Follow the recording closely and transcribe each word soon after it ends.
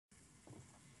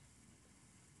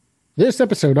This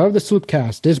episode of the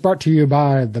Sloopcast is brought to you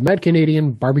by the Mad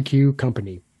Canadian Barbecue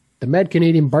Company. The Mad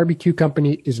Canadian Barbecue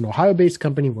Company is an Ohio-based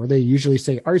company where they usually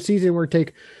say our season will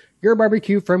take your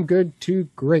barbecue from good to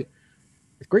great.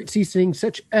 With great seasonings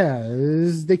such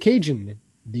as the Cajun,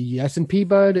 the S&P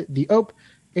Bud, the Oak,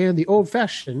 and the Old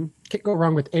Fashioned. Can't go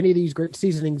wrong with any of these great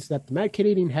seasonings that the Mad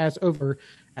Canadian has over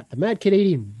at the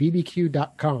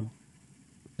madcanadianbbq.com.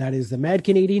 That is the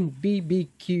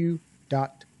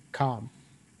madcanadianbbq.com.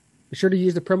 Be sure to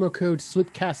use the promo code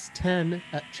SLOOPCAST10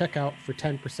 at checkout for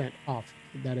 10% off.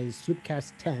 That is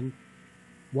SLOOPCAST10, 10.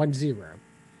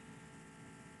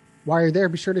 While you're there,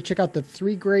 be sure to check out the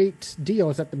 3 great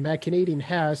deals that the Mad Canadian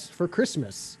has for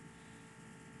Christmas.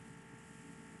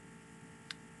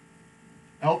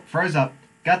 Oh, froze up.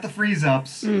 Got the freeze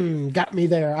ups. Got me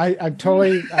there. I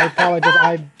apologize.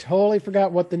 I totally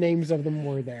forgot what the names of them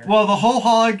were there. Well, the whole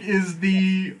hog is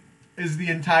the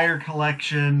entire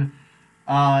collection.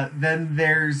 Then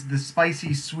there's the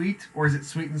spicy sweet, or is it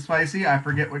sweet and spicy? I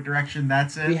forget what direction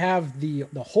that's in. We have the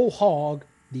whole hog,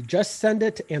 the just send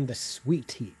it, and the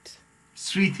sweet heat.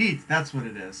 Sweet heat, that's what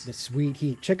it is. The sweet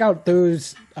heat. Check out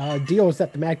those deals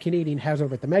that the Mad Canadian has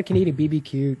over at the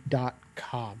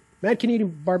madcanadianbbq.com. Mad Canadian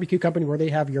Barbecue Company, where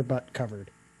they have your butt covered.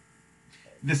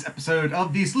 This episode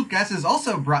of the Sloopcast is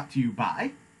also brought to you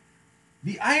by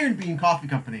the Iron Bean Coffee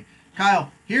Company.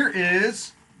 Kyle, here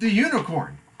is the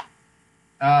unicorn.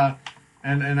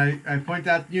 And I point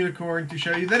out the unicorn to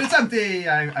show you that it's empty.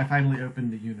 I finally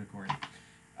opened the unicorn.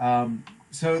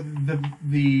 So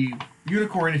the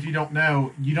unicorn, if you don't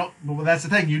know, well, that's the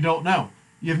thing, you don't know.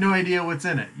 You have no idea what's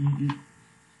in it. You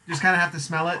just kind of have to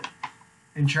smell it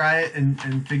and try it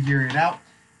and figure it out.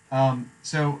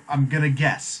 So I'm going to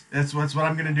guess. That's what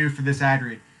I'm going to do for this ad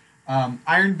read.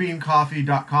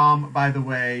 Ironbeancoffee.com, by the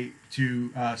way,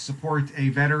 to support a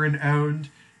veteran-owned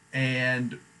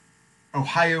and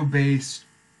Ohio-based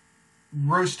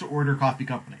roast-to-order coffee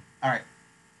company. All right.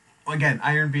 Again,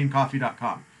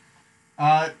 ironbeancoffee.com.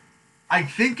 I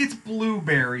think it's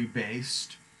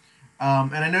blueberry-based.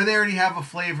 And I know they already have a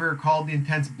flavor called the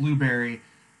Intense Blueberry,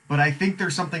 but I think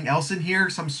there's something else in here,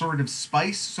 some sort of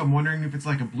spice, so I'm wondering if it's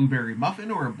like a blueberry muffin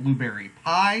or a blueberry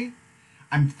pie.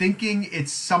 I'm thinking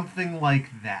it's something like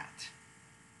that.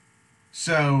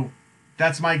 So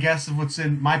that's my guess of what's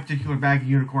in my particular bag of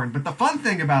unicorn. But the fun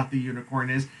thing about the unicorn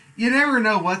is you never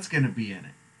know what's going to be in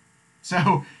it.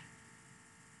 So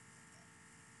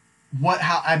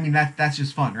that's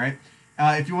just fun, right?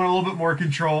 If you want a little bit more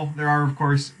control, there are, of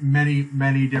course, many,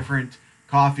 many different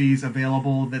coffees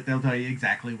available that they'll tell you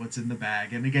exactly what's in the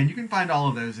bag. And again, you can find all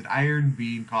of those at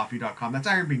ironbeancoffee.com. That's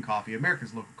Iron Bean Coffee,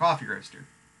 America's local coffee roaster.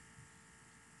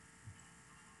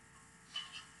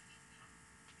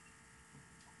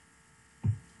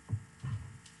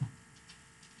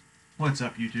 What's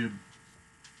up, YouTube?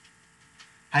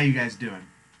 How you guys doing?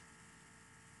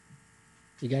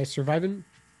 You guys surviving?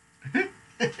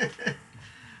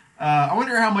 I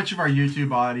wonder how much of our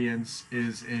YouTube audience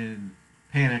is in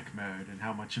panic mode and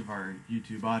how much of our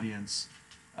YouTube audience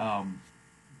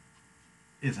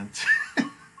isn't. It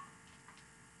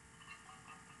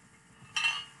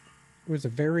was a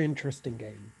very interesting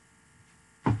game.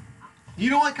 You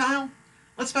know what, Kyle?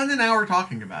 Let's spend an hour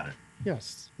talking about it.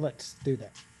 Yes, let's do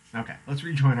that. Okay, let's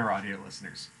rejoin our audio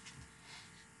listeners.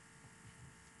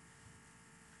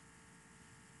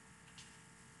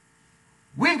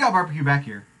 We've got barbecue back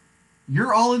here.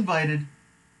 You're all invited.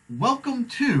 Welcome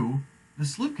to the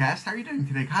Sloopcast. How are you doing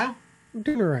today, Kyle? I'm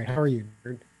doing all right. How are you,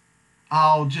 nerd?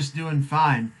 Oh, just doing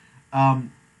fine.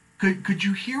 Could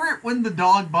you hear it when the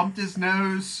dog bumped his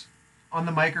nose on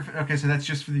the microphone? Okay, so that's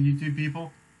just for the YouTube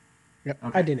people? Yep,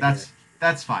 okay, I didn't hear it.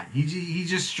 That's fine. He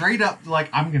just straight up like,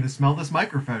 I'm going to smell this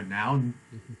microphone now. And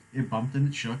it bumped and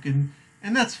it shook, and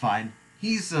that's fine.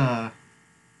 He's a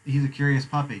curious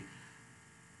puppy.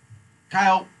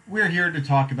 Kyle, we're here to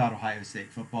talk about Ohio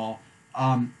State football.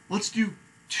 Let's do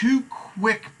 2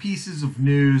 quick pieces of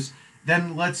news.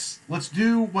 Then let's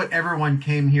do what everyone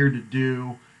came here to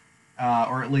do,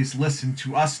 or at least listen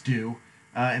to us do.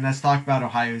 And let's talk about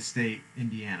Ohio State,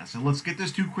 Indiana. So let's get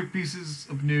those 2 quick pieces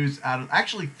of news out of,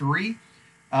 actually 3,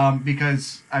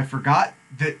 because I forgot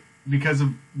that because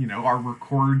of, our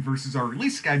record versus our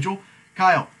release schedule.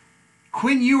 Kyle,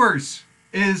 Quinn Ewers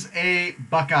is a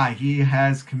Buckeye. He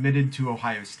has committed to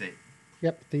Ohio State.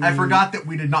 Yep. I forgot that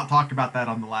we did not talk about that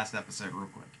on the last episode real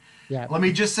quick. Yeah. Let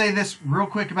me just say this real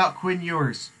quick about Quinn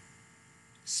Ewers.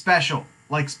 Special.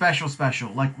 Like special.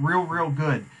 Like real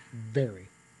good. Very.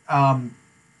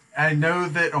 I know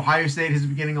that Ohio State has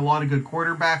been getting a lot of good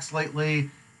quarterbacks lately.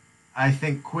 I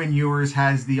think Quinn Ewers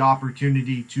has the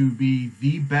opportunity to be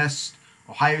the best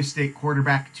Ohio State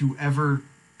quarterback to ever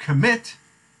commit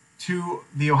to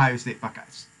the Ohio State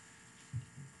Buckeyes.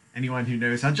 Anyone who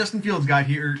knows how Justin Fields got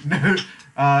here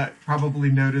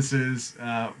probably notices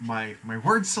my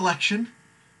word selection,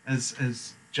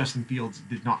 as Justin Fields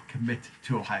did not commit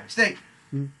to Ohio State.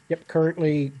 Yep.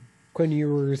 Currently, Quinn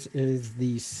Ewers is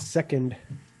the second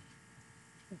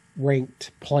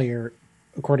ranked player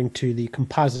according to the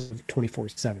composite of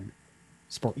 24/7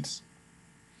 Sports.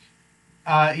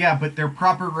 Yeah, but their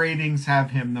proper ratings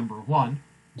have him number 1.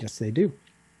 Yes, they do.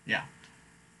 Yeah.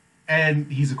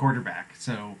 And he's a quarterback,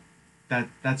 so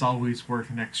that's always worth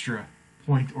an extra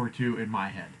point or two in my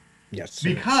head. Yes. Sir.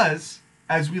 Because,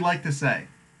 as we like to say,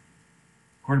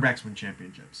 quarterbacks win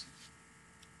championships.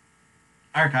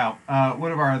 All right, Kyle.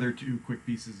 What are our other 2 quick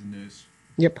pieces of news?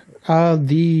 Yep.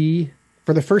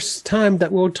 For the first time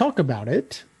that we'll talk about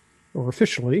it, or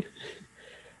officially,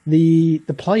 the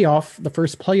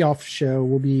first playoff show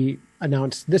will be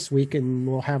announced this week, and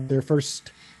we'll have their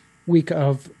first week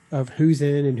of who's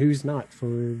in and who's not for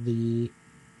the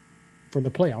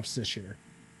playoffs this year.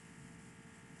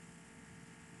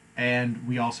 And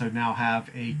we also now have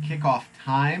a kickoff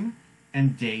time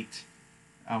and date.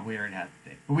 We already had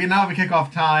the date. But we now have a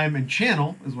kickoff time and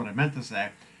channel, is what I meant to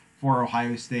say, for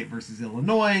Ohio State versus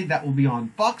Illinois. That will be on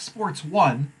Fox Sports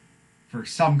 1 for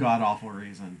some god-awful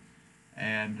reason.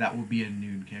 And that will be a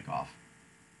noon kickoff.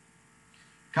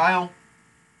 Kyle,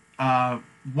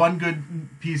 one good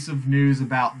piece of news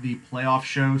about the playoff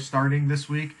show starting this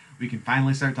week, we can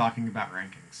finally start talking about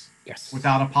rankings. Yes.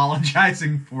 Without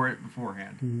apologizing for it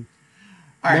beforehand. Mm-hmm.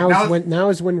 All right, now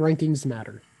is when rankings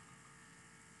matter.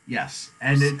 Yes,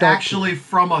 and it's actually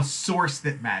from a source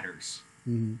that matters.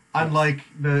 Mm-hmm. Unlike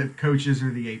the coaches or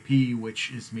the AP,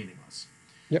 which is meaningless.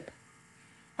 Yep.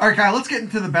 All right, Kyle, let's get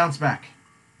into the bounce back.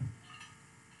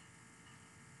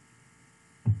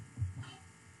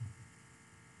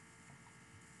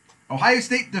 Ohio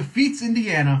State defeats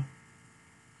Indiana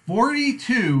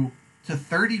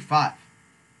 42-35.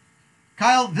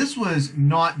 Kyle, this was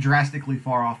not drastically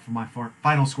far off from my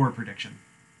final score prediction.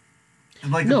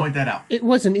 I'd like to point that out. It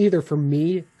wasn't either for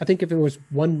me. I think if it was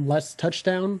one less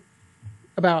touchdown,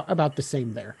 about the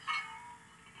same there.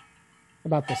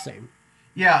 About the same.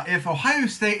 Yeah, if Ohio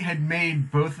State had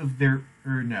made both of their...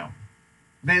 Or no.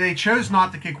 They chose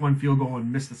not to kick one field goal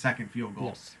and miss the second field goal.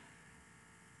 Yes.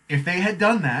 If they had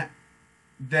done that,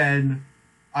 then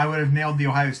I would have nailed the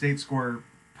Ohio State score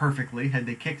perfectly had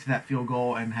they kicked that field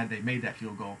goal and had they made that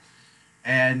field goal.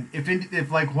 And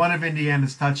if like one of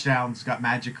Indiana's touchdowns got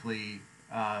magically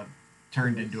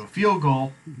turned into a field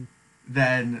goal,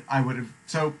 then I would have...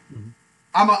 So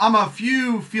I'm a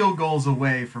few field goals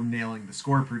away from nailing the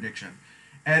score prediction.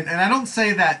 And I don't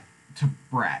say that to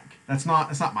brag. That's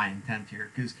not my intent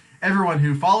here, because everyone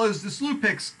who follows the Slew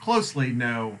Picks closely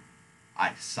know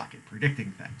I suck at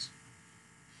predicting things.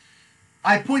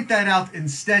 I point that out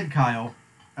instead, Kyle,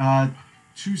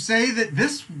 to say that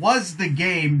this was the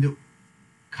game that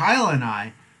Kyle and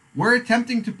I were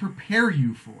attempting to prepare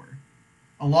you for.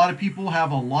 A lot of people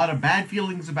have a lot of bad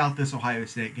feelings about this Ohio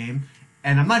State game,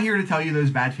 and I'm not here to tell you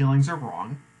those bad feelings are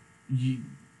wrong. We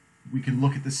can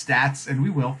look at the stats, and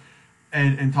we will,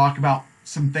 and talk about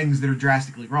some things that are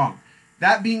drastically wrong.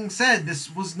 That being said,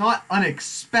 this was not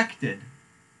unexpected.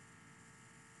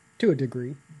 To a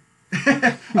degree.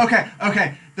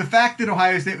 Okay. The fact that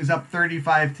Ohio State was up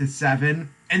 35-7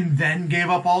 and then gave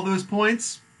up all those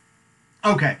points.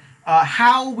 Okay.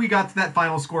 How we got to that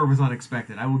final score was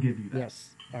unexpected. I will give you that.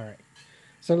 Yes. All right.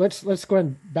 So let's go ahead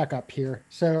and back up here.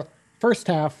 So first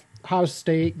half, Ohio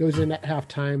State goes in at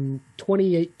halftime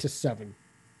 28-7.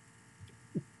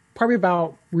 Probably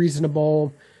about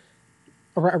reasonable,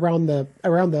 around the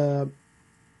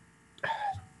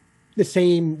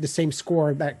same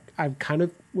score that I kind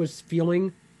of was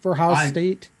feeling for Ohio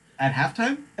State at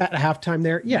halftime. At halftime,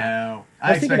 there, yeah. No,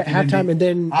 I was thinking at halftime, and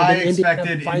then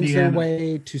Indiana finds their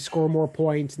way to score more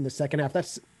points in the second half.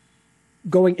 That's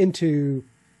going into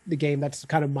the game. That's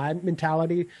kind of my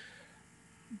mentality.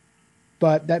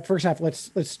 But that first half,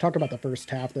 let's talk about the first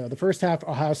half, though. The first half,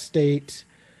 Ohio State,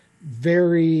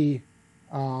 very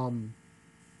dominant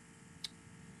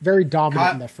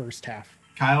in the first half.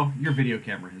 Kyle, your video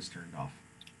camera has turned off.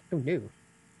 Oh, no.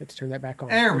 Let's turn that back on.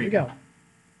 There we go.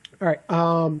 All right.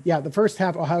 Yeah, the first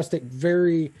half, Ohio State,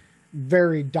 very,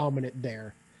 very dominant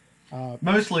there.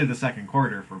 Mostly the second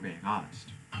quarter, if we're being honest.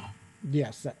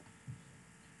 Yes.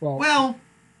 Well,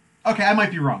 okay, I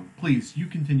might be wrong. Please, you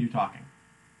continue talking.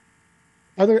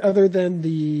 Other than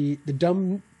the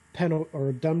dumb penalty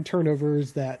or dumb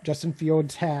turnovers that Justin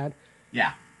Fields had.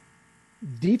 Yeah.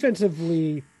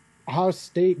 Defensively, Ohio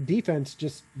State defense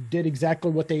just did exactly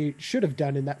what they should have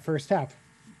done in that first half.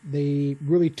 They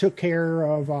really took care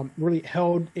of, really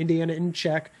held Indiana in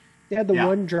check. They had the Yeah.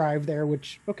 one drive there,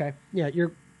 which, okay, yeah,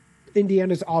 your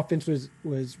Indiana's offense was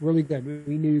really good.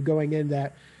 We knew going in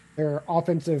that their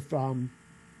offensive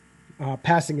their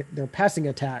passing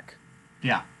attack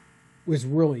Yeah. was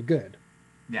really good.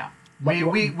 Yeah. But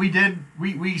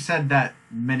We said that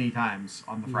many times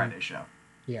on the Friday show.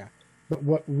 yeah,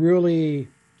 but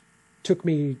took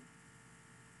me,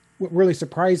 what really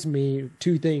surprised me,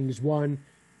 two things. One,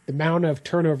 the amount of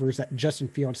turnovers that Justin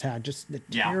Fields had, just the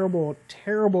Yeah.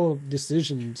 terrible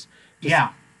decisions. Just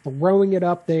Yeah. throwing it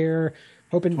up there,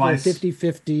 hoping Twice. for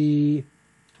 50-50.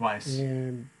 Twice.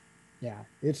 And yeah,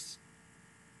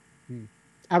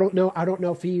 I don't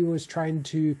know if he was trying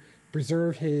to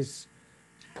preserve his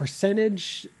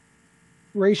percentage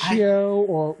ratio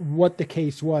or what the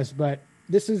case was, but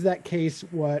this is that case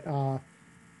what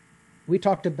we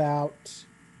talked about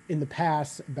in the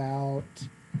past about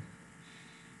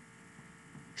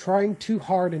trying too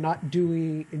hard and not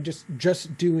doing, and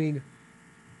just doing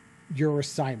your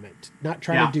assignment, not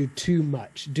trying to do too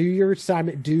much. Do your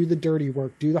assignment, do the dirty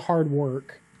work, do the hard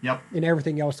work. Yep. And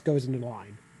everything else goes into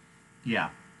line.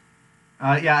 Yeah.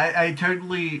 I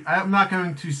totally. I'm not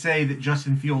going to say that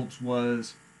Justin Fields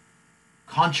was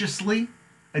consciously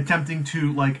attempting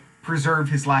to preserve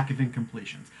his lack of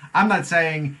incompletions. I'm not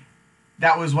saying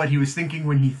that was what he was thinking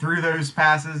when he threw those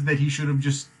passes that he should have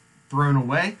just thrown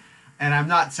away, and I'm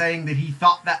not saying that he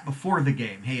thought that before the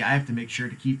game. Hey, I have to make sure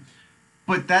to keep.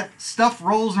 But that stuff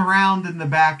rolls around in the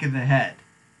back of the head.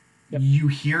 Yep. You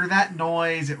hear that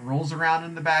noise, it rolls around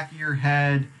in the back of your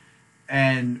head,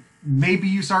 and maybe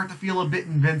you start to feel a bit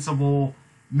invincible.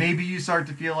 Maybe you start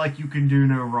to feel like you can do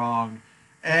no wrong,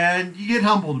 and you get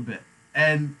humbled a bit.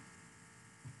 And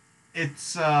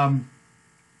it's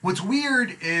what's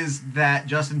weird is that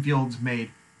Justin Fields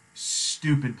made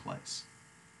stupid plays,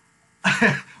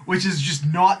 which is just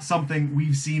not something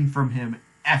we've seen from him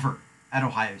ever at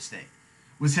Ohio State.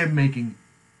 Was him making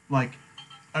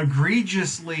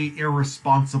egregiously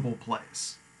irresponsible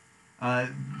plays.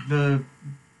 The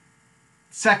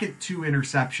second two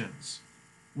interceptions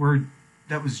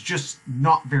that was just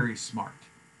not very smart.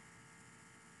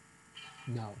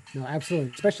 No,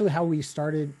 absolutely. Especially how we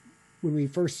started when we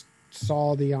first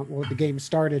saw the game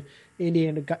started.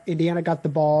 Indiana got the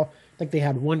ball. I think they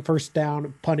had one first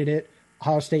down, punted it.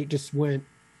 Ohio State just went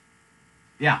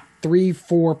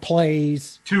 3-4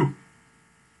 plays. Two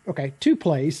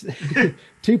plays.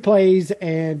 2 plays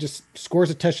and just scores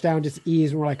a touchdown, just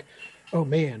ease. And we're like, oh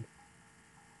man,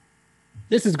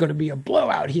 this is going to be a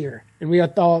blowout here. And we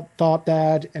had thought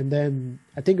that. And then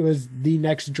I think it was the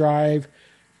next drive,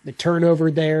 the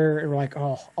turnover there. And we're like,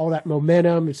 oh, all that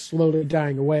momentum is slowly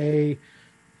dying away.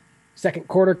 Second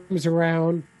quarter comes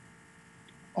around.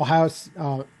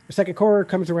 Second quarter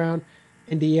comes around.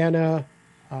 Indiana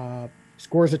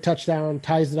scores a touchdown,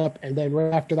 ties it up, and then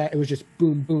right after that, it was just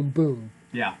boom, boom, boom.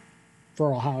 Yeah.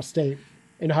 For Ohio State.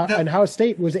 And Ohio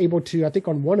State was able to, I think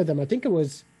on one of them, it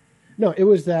was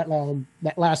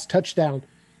that last touchdown,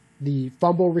 the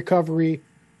fumble recovery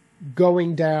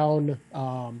going down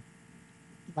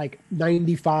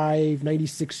 95,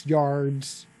 96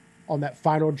 yards on that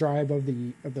final drive of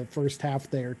the first half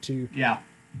there to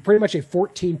pretty much a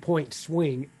 14-point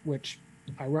swing, which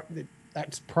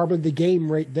that's probably the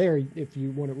game right there if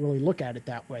you want to really look at it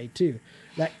that way too.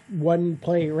 That one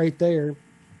play right there,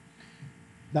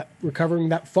 that recovering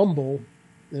that fumble,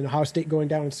 and Ohio State going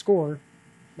down and score,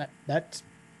 that's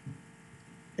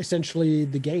essentially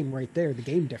the game right there, the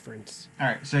game difference. All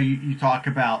right, so you talk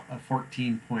about a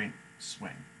 14-point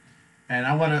swing, and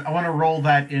I want to roll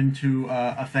that into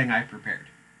a thing I prepared,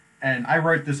 and I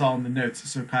wrote this all in the notes.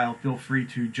 So Kyle, feel free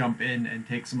to jump in and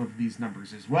take some of these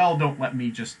numbers as well. Don't let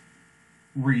me just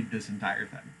read this entire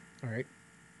thing. All right.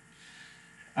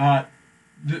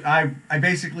 I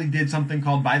basically did something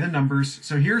called by the numbers.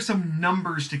 So here are some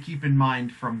numbers to keep in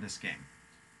mind from this game.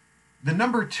 The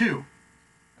number 2.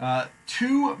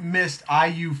 2 missed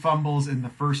IU fumbles in the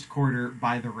first quarter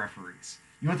by the referees.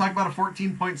 You want to talk about a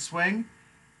 14-point swing?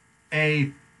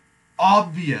 A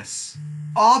obvious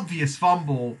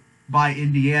fumble by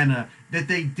Indiana that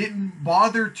they didn't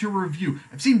bother to review.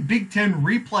 I've seen Big Ten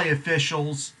replay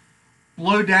officials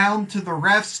blow down to the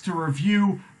refs to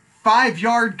review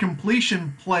 5-yard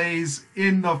completion plays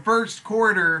in the first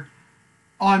quarter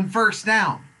on first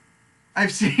down.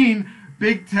 I've seen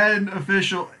Big Ten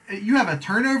official, you have a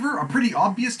turnover, a pretty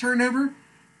obvious turnover,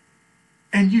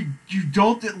 and you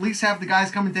don't at least have the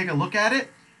guys come and take a look at it,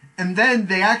 and then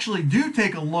they actually do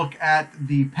take a look at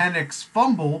the Penix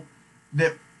fumble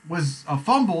that was a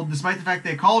fumble, despite the fact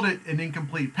they called it an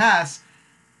incomplete pass.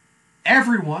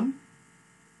 Everyone,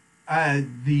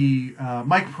 The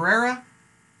Mike Pereira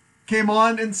came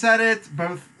on and said it.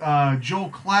 Both Joel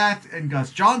Klatt and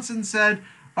Gus Johnson said,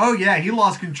 oh yeah, he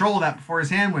lost control of that before his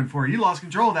hand went forward. He lost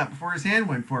control of that before his hand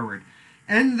went forward.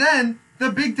 And then the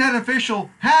Big Ten official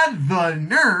had the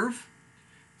nerve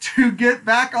to get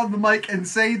back on the mic and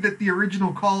say that the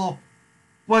original call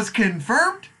was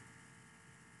confirmed.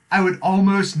 I would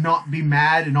almost not be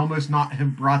mad and almost not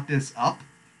have brought this up.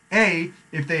 A,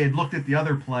 if they had looked at the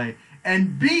other play,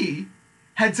 and B,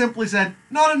 had simply said,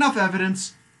 not enough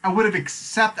evidence. I wouldn't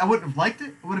have liked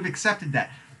it. I would have accepted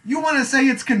that. You want to say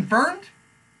it's confirmed?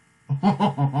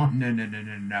 Oh,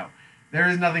 no. There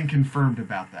is nothing confirmed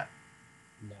about that.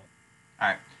 No. All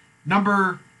right.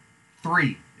 Number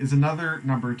 3 is another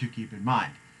number to keep in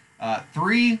mind.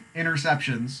 3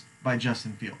 interceptions by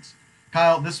Justin Fields.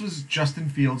 Kyle, this was Justin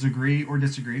Fields, agree or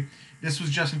disagree? This was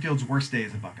Justin Fields' worst day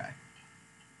as a Buckeye.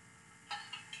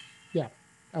 Yeah,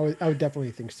 I would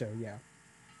definitely think so, yeah.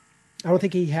 I don't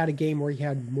think he had a game where he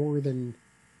had more than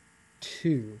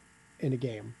 2 in a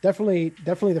game. Definitely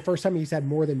the first time he's had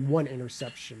more than 1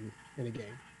 interception in a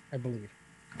game, I believe.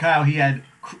 Kyle, he had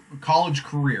college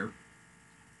career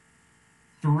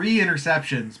 3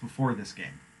 interceptions before this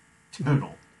game,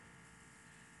 total.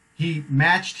 He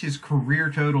matched his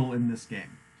career total in this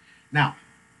game. Now,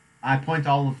 I point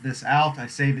all of this out. I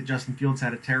say that Justin Fields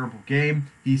had a terrible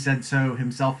game. He said so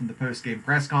himself in the post-game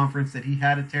press conference that he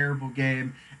had a terrible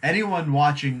game. Anyone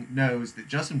watching knows that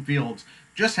Justin Fields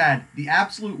just had the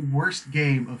absolute worst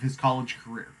game of his college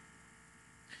career.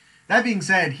 That being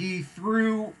said, he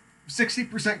threw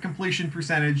 60% completion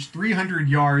percentage, 300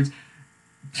 yards,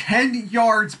 10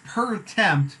 yards per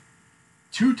attempt,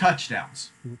 2 touchdowns.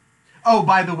 Oh,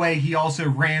 by the way, he also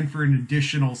ran for an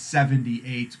additional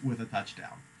 78 with a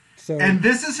touchdown. And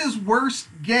this is his worst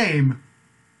game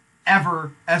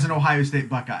ever as an Ohio State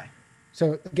Buckeye.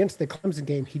 So against the Clemson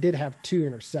game, he did have 2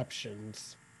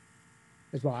 interceptions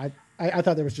as well. I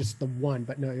thought there was just the 1,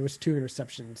 but no, it was 2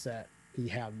 interceptions that he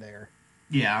had there.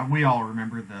 Yeah, we all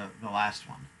remember the last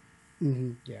one.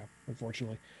 Mm-hmm. Yeah,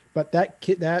 unfortunately. But that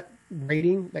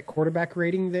rating, that quarterback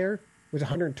rating there was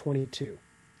 122,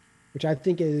 which I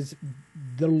think is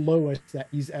the lowest that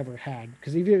he's ever had.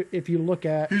 Because if you look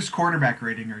at... Whose quarterback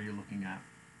rating are you looking at?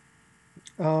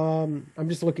 I'm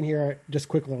just looking here just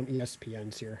quickly on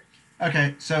ESPN's here.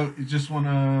 Okay, so just want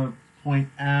to point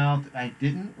out I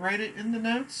didn't write it in the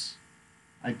notes.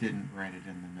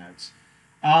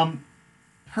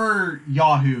 Per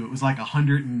Yahoo, it was like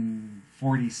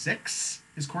 146,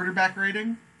 his quarterback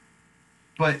rating.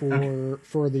 But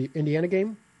for the Indiana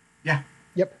game? Yeah.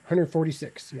 Yep,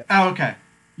 146. Yep. Oh, okay.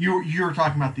 You were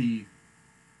talking about the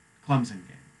Clemson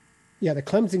game. Yeah, the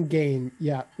Clemson game,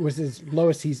 was his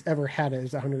lowest he's ever had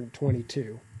as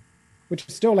 122, which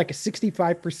is still like a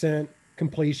 65%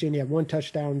 completion. He had 1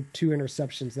 touchdown, 2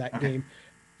 interceptions that game.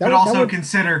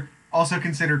 Consider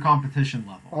competition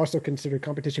level. Also consider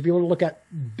competition. If you want to look at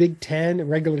Big Ten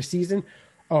regular season,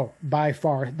 by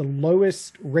far the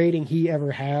lowest rating he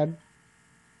ever had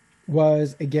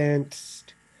was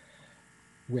against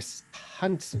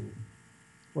Wisconsin,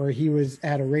 where he was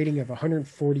at a rating of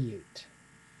 148.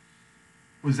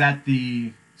 Was that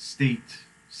the state?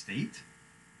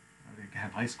 I think I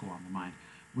have high school on the mind.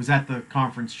 Was that the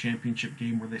conference championship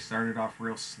game where they started off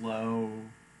real slow?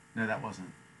 No, that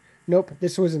wasn't. Nope,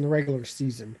 this was in the regular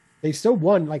season. They still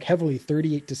won like heavily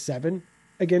 38-7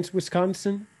 against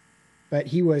Wisconsin, but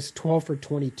he was 12 for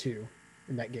 22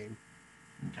 in that game.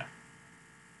 Okay.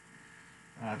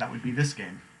 That would be this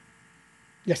game.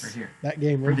 Yes, right here. That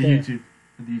game right there. For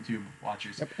the YouTube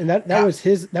watchers. Yep. And that was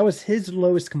his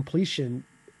lowest completion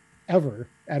ever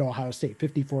at Ohio State,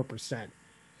 54%.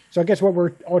 So I guess what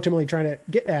we're ultimately trying to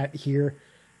get at here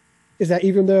is that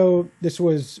even though this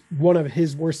was one of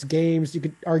his worst games, you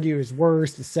could argue his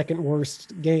worst, the second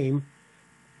worst game,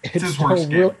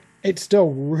 it's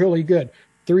still really good.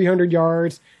 300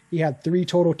 yards. He had 3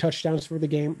 total touchdowns for the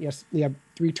game. Yes, he had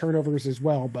 3 turnovers as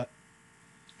well, but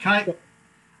I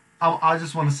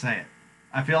just want to say it.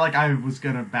 I feel like I was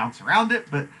going to bounce around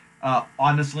it, but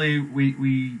honestly,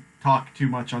 we talk too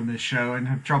much on this show and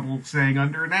have trouble saying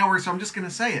under an hour, so I'm just going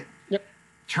to say it. Yep.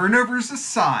 Turnovers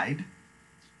aside,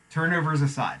 if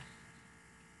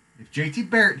JT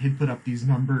Barrett had put up these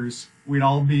numbers, we'd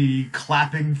all be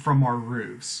clapping from our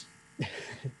roofs.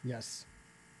 Yes.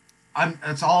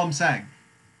 That's all I'm saying.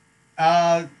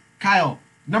 Kyle,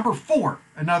 number 4,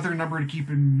 another number to keep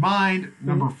in mind,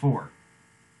 number 4,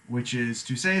 which is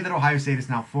to say that Ohio State is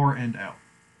now 4-0.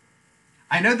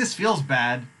 I know this feels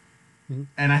bad,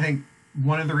 and I think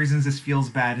one of the reasons this feels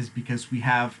bad is because we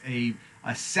have a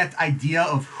a set idea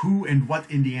of who and what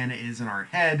Indiana is in our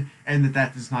head, and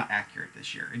that is not accurate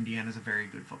this year. Indiana's a very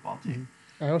good football team.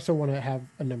 I also want to have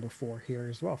a number 4 here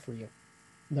as well for you.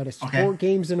 That is Okay. 4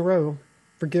 games in a row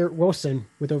for Garrett Wilson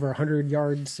with over 100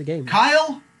 yards a game.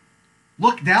 Kyle,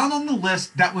 look down on the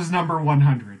list. That was number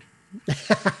 100.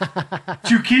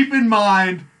 To keep in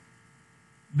mind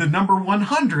the number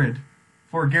 100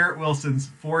 for Garrett Wilson's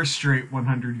 4 straight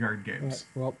 100-yard games.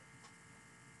 Well,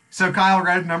 so Kyle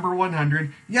read number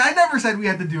 100. Yeah, I never said we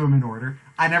had to do them in order.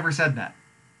 I never said that.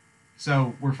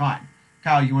 So we're fine.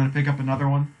 Kyle, you want to pick up another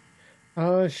one?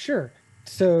 sure.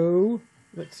 So,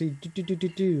 let's see.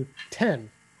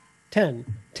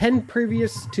 10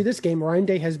 previous to this game, Ryan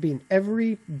Day has beaten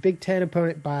every Big Ten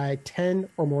opponent by 10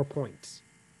 or more points.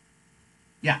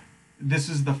 Yeah. This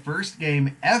is the first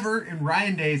game ever in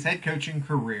Ryan Day's head coaching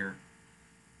career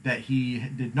that he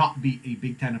did not beat a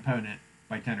Big Ten opponent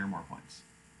by 10 or more points.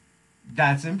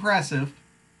 That's impressive.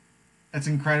 That's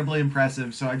incredibly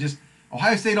impressive. So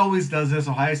Ohio State always does this.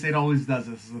 Ohio State always does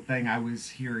this is the thing I was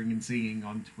hearing and seeing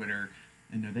on Twitter.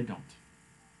 And no, they don't.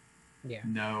 Yeah.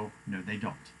 No, they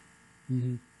don't.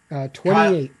 Mm-hmm.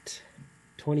 28.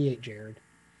 28, Jared.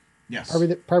 Yes.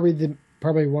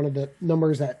 Probably one of the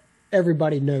numbers that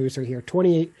everybody knows are here.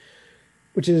 28,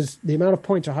 which is the amount of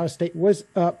points Ohio State was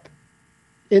up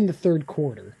in the third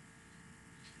quarter.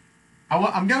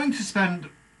 I'm going to spend,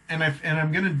 and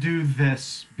I'm going to do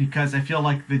this because I feel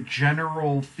like the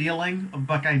general feeling of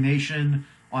Buckeye Nation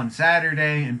on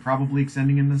Saturday and probably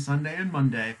extending into Sunday and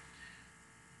Monday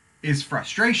is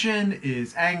frustration,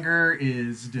 is anger,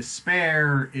 is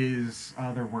despair, is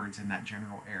other words in that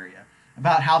general area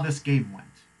about how this game went.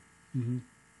 Mm-hmm.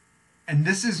 And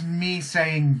this is me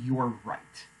saying you're right.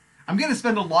 I'm going to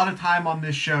spend a lot of time on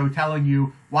this show telling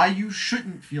you why you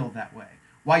shouldn't feel that way,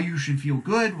 why you should feel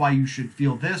good, why you should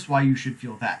feel this, why you should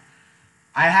feel that.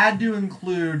 I had to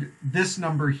include this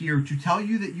number here to tell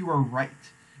you that you are right.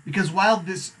 Because while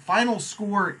this final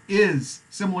score is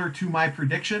similar to my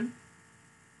prediction,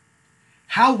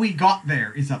 how we got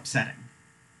there is upsetting.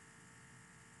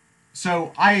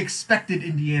 So I expected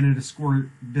Indiana to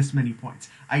score this many points.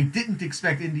 I didn't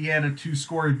expect Indiana to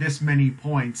score this many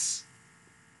points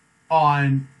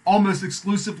on almost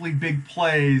exclusively big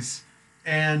plays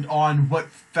and on what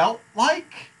felt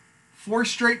like 4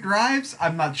 straight drives.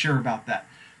 I'm not sure about that.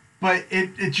 But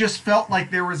it just felt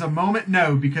like there was a moment,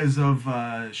 because of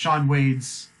Sean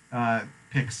Wade's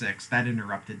pick 6. That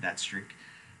interrupted that streak.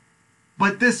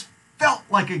 But this felt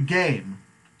like a game.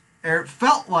 It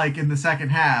felt like in the second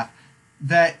half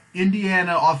that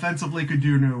Indiana offensively could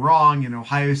do no wrong and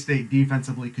Ohio State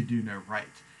defensively could do no right.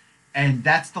 And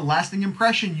that's the lasting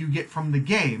impression you get from the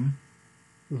game,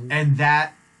 and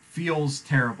that feels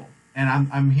terrible. And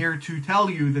I'm here to tell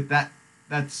you that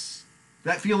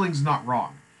feeling's not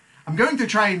wrong. I'm going to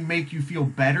try and make you feel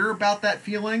better about that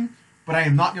feeling, but I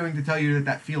am not going to tell you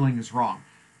that feeling is wrong.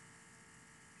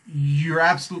 You're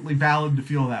absolutely valid to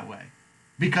feel that way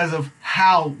because of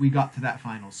how we got to that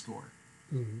final score.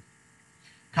 Mm-hmm.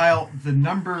 Kyle, the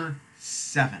number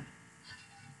 7.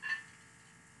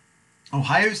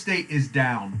 Ohio State is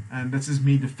down, and this is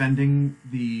me defending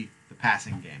the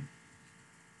passing game,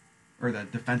 or the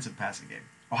defensive passing game.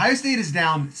 Ohio State is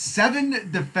down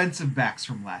 7 defensive backs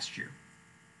from last year.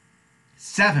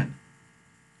 7.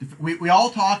 We all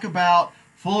talk about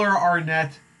Fuller,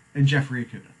 Arnett, and Jeffrey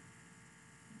Okudah.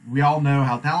 We all know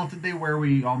how talented they were.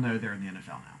 We all know they're in the NFL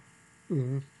now.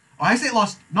 Mm-hmm. Ohio State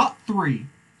lost not 3,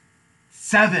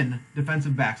 7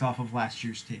 defensive backs off of last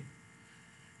year's team.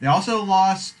 They also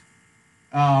lost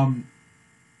 2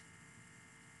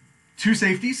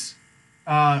 safeties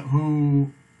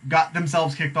who got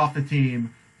themselves kicked off the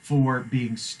team for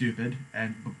being stupid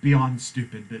and beyond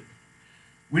stupid. But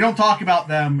we don't talk about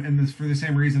them, and for the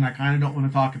same reason I kind of don't want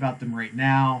to talk about them right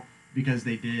now, because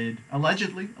they did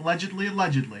allegedly,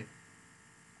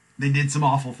 they did some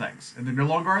awful things, and they're no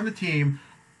longer on the team.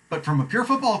 But from a pure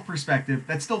football perspective,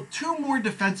 that's still 2 more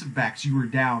defensive backs you were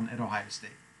down at Ohio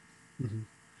State. Mm-hmm.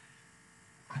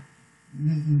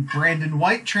 Brandon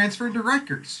White transferred to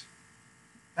Rutgers.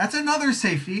 That's another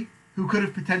safety who could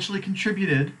have potentially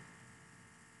contributed,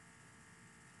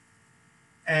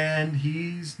 and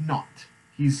he's not.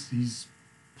 He's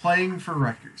playing for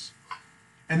Rutgers.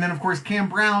 And then, of course, Cam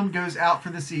Brown goes out for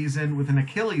the season with an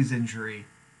Achilles injury.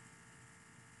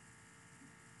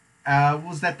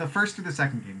 Was that the first or the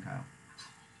second game, Kyle?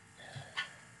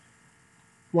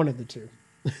 One of the 2.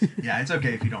 Yeah, it's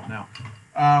okay if you don't know.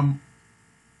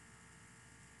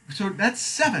 So that's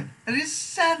 7. That is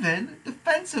 7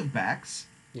 defensive backs.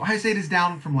 Yeah. Ohio State is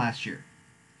down from last year.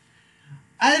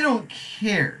 I don't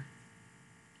care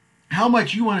how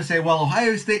much you want to say, well,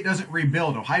 Ohio State doesn't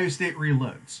rebuild, Ohio State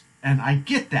reloads. And I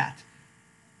get that.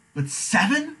 But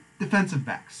 7 defensive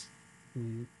backs.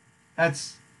 Mm-hmm.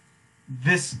 That's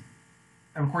this.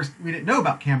 And of course, we didn't know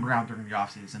about Cam Brown during the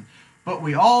offseason, but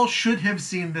we all should have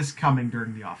seen this coming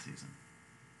during the offseason.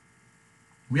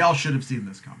 We all should have seen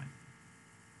this coming.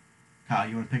 Kyle,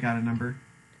 you want to pick out a number?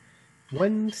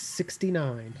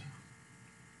 169.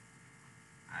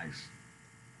 Nice.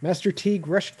 Master Teague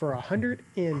rushed for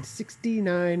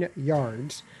 169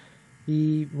 yards.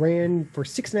 He ran for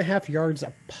 6.5 yards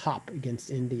a pop against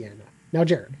Indiana. Now,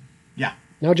 Jared. Yeah.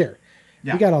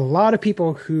 We got a lot of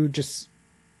people who just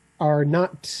are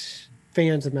not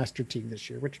fans of Master Teague this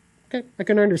year, which, okay, I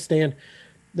can understand.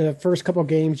 The first couple of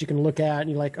games you can look at and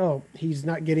you're like, oh, he's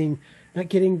not getting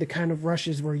the kind of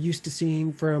rushes we're used to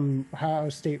seeing from Ohio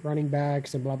State running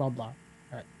backs and blah, blah, blah. All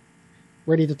right.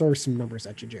 Ready to throw some numbers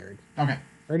at you, Jared. Okay.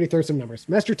 Ready to throw some numbers.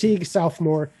 Master Teague,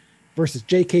 sophomore, versus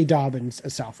J.K. Dobbins, a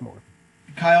sophomore.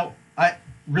 Kyle, I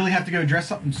really have to go address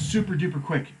something super duper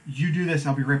quick. You do this,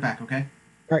 I'll be right back, okay?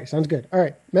 All right, sounds good. All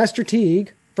right, Master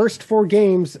Teague, first 4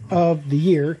 games of the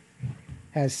year,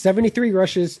 has 73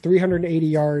 rushes, 380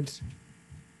 yards,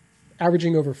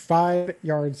 averaging over 5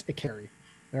 yards a carry.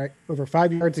 All right, over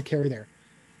 5 yards a carry there.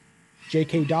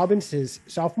 J.K. Dobbins, his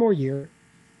sophomore year,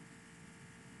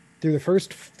 through the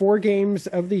first 4 games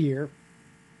of the year,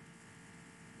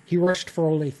 he rushed for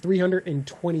only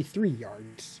 323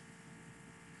 yards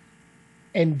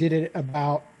and did it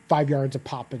about 5 yards a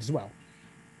pop as well.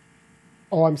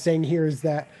 All I'm saying here is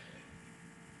that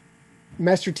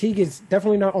Master Teague is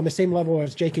definitely not on the same level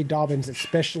as J.K. Dobbins,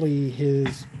 especially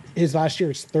his last year,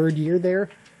 his 3rd year there.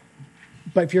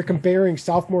 But if you're comparing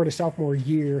sophomore to sophomore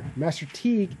year, Master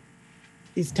Teague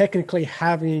is technically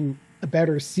having a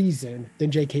better season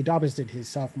than J.K. Dobbins did his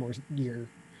sophomore year.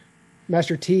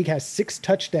 Master Teague has 6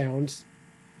 touchdowns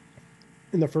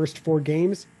in the first 4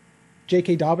 games.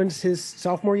 J.K. Dobbins, his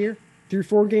sophomore year, through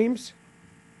 4 games,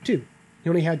 2. He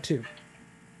only had 2.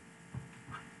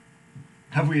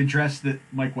 Have we addressed that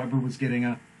Mike Weber was getting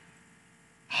a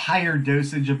higher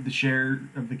dosage of the share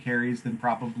of the carries than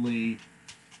probably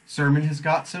Sermon has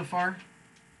got so far?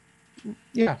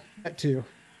 Yeah, that too.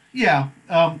 Yeah,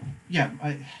 I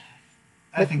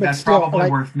think that's still, probably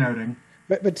like, worth noting.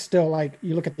 But still, like,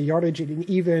 you look at the yardage and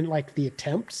even like the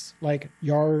attempts, like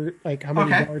how many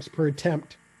yards per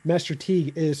attempt, Master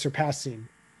Teague is surpassing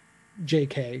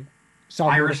JK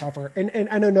sophomore. And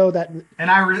I don't know that.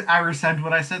 And I rescind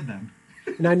what I said then.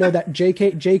 And I know that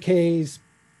JK's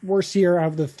worst year out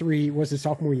of the 3 was his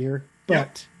sophomore year.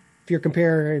 But if you're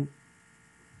comparing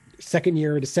second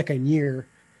year to second year,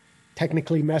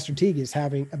 technically Master Teague is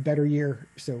having a better year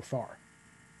so far.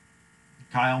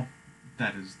 Kyle,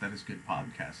 that is good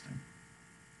podcasting.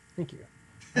 Thank you.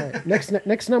 All right,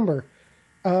 next number.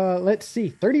 Let's see,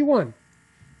 31.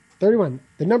 31.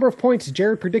 The number of points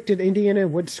Jared predicted Indiana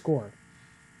would score.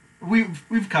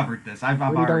 We've covered this. I've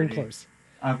already darn close.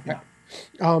 Yeah.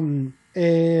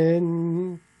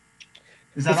 And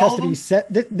is that this all has to be said.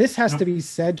 This has to be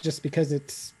said just because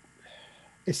it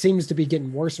seems to be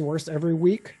getting worse and worse every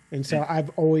week, and so I've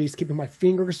always keeping my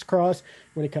fingers crossed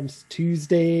when it comes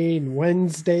Tuesday and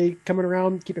Wednesday coming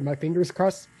around. Keeping my fingers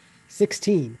crossed.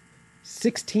 16,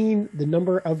 the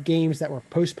number of games that were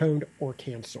postponed or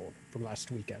canceled from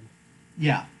last weekend.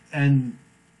 Yeah, and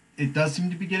it does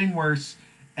seem to be getting worse.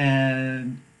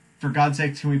 And for God's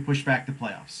sake, can we push back the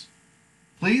playoffs?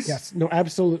 Please? Yes, no,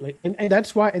 absolutely. And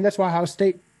that's why Ohio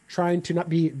State trying to not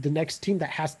be the next team that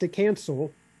has to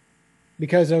cancel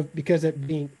because of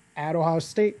being at Ohio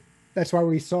State. That's why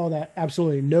we saw that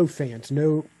absolutely no fans,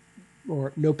 no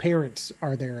parents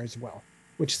are there as well,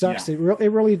 which sucks. Yeah. It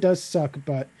really does suck,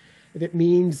 but if it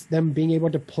means them being able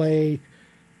to play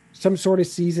some sort of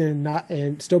season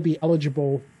and still be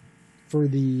eligible for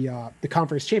the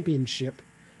conference championship,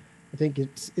 I think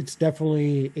it's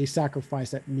definitely a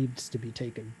sacrifice that needs to be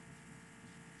taken.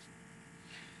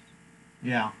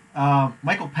 Yeah.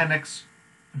 Michael Penix,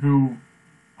 who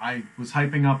I was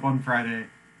hyping up on Friday,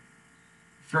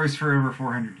 throws for over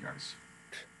 400 yards.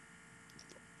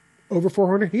 Over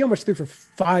 400? He almost threw for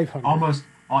 500. Almost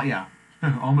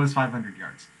 500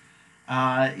 yards.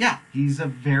 Yeah, he's a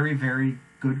very, very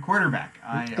good quarterback.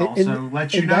 I also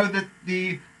let you know that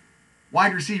the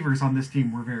wide receivers on this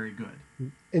team were very good.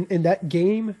 In that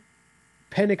game,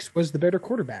 Penix was the better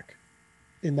quarterback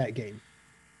in that game.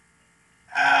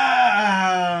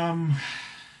 I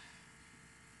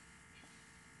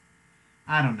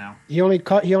don't know. He only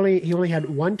had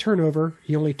 1 turnover.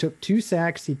 He only took 2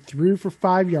 sacks. He threw for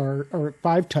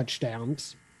 5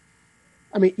 touchdowns.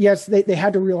 I mean, yes, they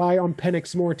had to rely on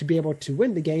Penix more to be able to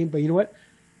win the game, but you know what?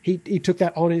 he took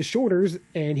that on his shoulders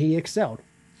and he excelled.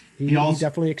 He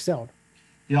definitely excelled.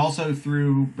 He also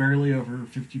threw barely over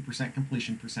 50%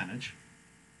 completion percentage.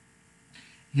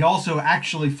 He also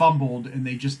actually fumbled and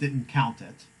they just didn't count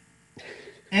it.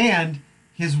 And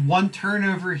his one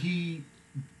turnover he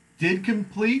did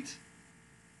complete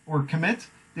or commit,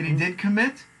 that he did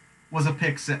commit, was a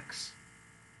pick six.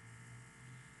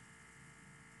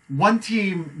 One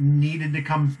team needed to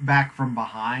come back from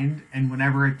behind, and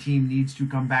whenever a team needs to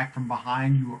come back from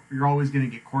behind, you're always going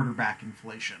to get quarterback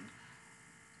inflation.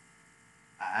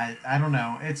 I don't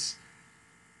know.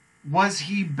 Was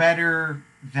he better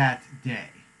that day?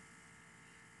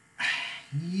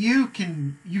 You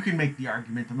can make the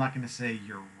argument. I'm not going to say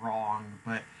you're wrong,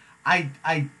 but I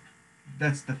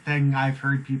that's the thing I've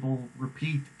heard people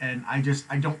repeat, and I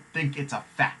don't think it's a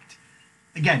fact.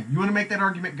 Again, you want to make that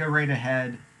argument, go right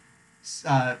ahead.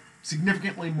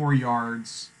 Significantly more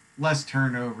yards, less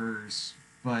turnovers,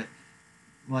 but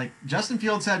like Justin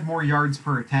Fields had more yards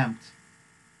per attempt.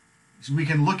 So we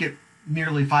can look at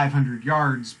nearly 500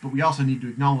 yards, but we also need to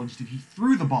acknowledge that he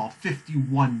threw the ball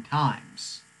 51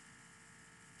 times.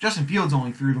 Justin Fields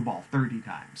only threw the ball 30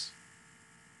 times.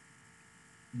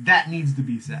 That needs to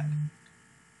be said.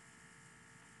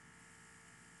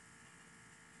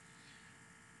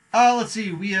 Let's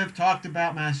see. We have talked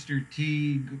about Master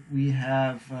Teague. We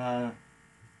have...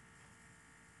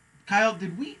 Kyle,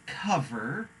 did we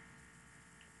cover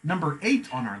number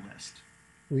 8 on our list?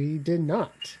 We did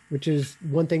not, which is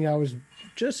one thing I was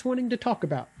just wanting to talk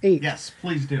about. 8. Yes,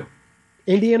 please do.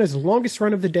 Indiana's longest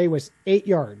run of the day was 8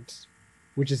 yards,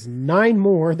 which is 9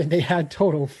 more than they had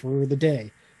total for the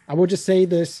day. I will just say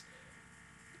this.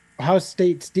 Ohio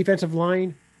State's defensive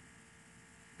line,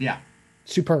 yeah,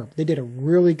 superb. They did a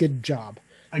really good job.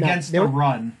 Against the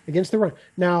run. Against the run.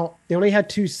 Now, they only had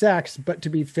 2 sacks, but to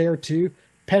be fair, too,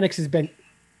 Penix has been...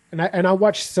 And I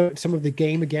watched some of the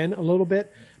game again a little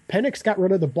bit. Penix got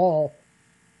rid of the ball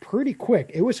pretty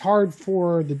quick. It was hard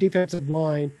for the defensive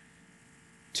line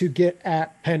to get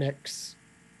at Penix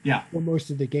for most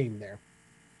of the game there.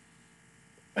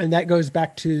 And that goes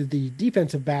back to the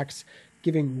defensive backs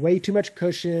giving way too much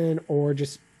cushion or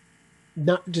just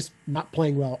not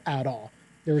playing well at all.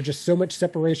 There was just so much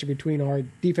separation between our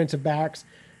defensive backs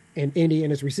and Indy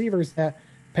and his receivers that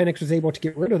Penix was able to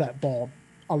get rid of that ball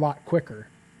a lot quicker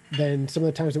than some of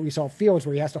the times that we saw Fields,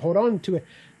 where he has to hold on to it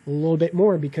a little bit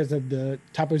more because of the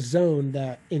type of zone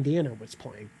that Indiana was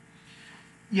playing.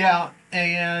 Yeah,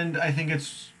 and I think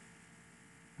it's...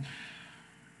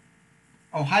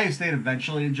 Ohio State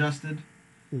eventually adjusted.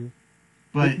 Mm-hmm.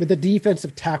 But with the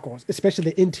defensive tackles, especially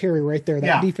the interior right there,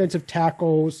 that defensive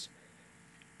tackles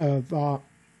of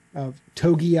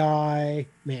Togiai.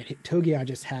 Man, Togiai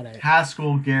just had a...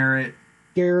 Haskell, Garrett,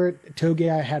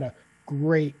 Togiai had a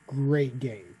great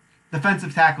game.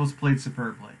 Defensive tackles played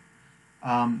superbly.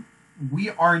 We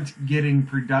aren't getting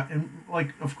production.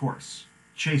 Like, of course,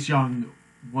 Chase Young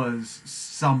was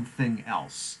something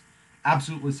else.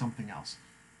 Absolutely something else.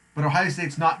 But Ohio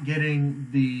State's not getting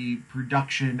the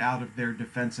production out of their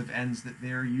defensive ends that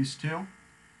they're used to.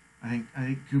 I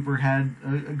think Cooper had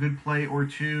a good play or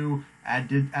two, as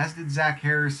did Zach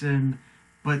Harrison,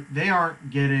 but they aren't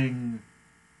getting...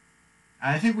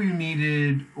 I think we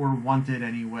needed, or wanted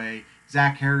anyway,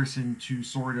 Zach Harrison to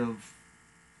sort of,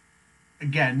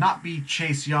 again, not be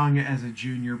Chase Young as a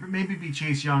junior, but maybe be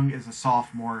Chase Young as a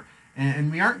sophomore.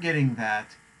 And we aren't getting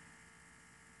that.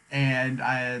 And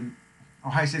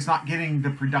Ohio State's not getting the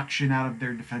production out of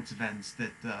their defensive ends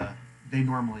that they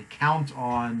normally count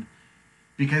on,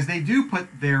 because they do put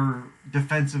their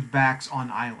defensive backs on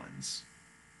islands.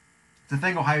 It's a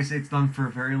thing Ohio State's done for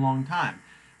a very long time.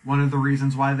 One of the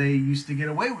reasons why they used to get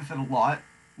away with it a lot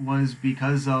was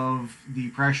because of the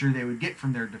pressure they would get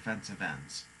from their defensive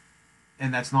ends.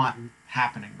 And that's not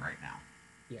happening right now.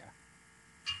 Yeah.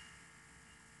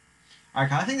 All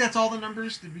right, I think that's all the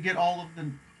numbers. Did we get all of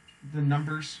the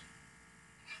numbers?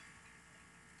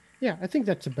 Yeah, I think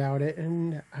that's about it.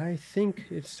 And I think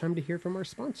it's time to hear from our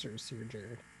sponsors here,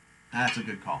 Jared. That's a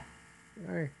good call.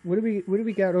 All right. What do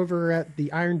we got over at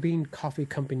the Iron Bean Coffee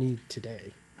Company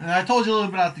today? I told you a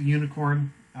little bit about the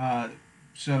unicorn.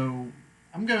 So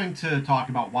I'm going to talk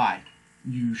about why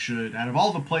you should, out of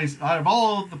all the places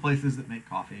that make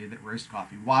coffee, that roast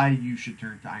coffee, why you should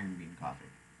turn to Iron Bean Coffee.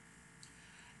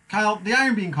 Kyle, the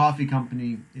Iron Bean Coffee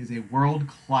Company is a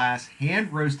world-class,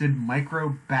 hand-roasted,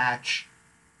 micro-batch,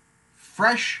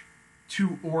 fresh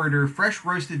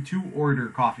roasted to order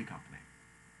coffee company.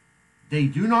 They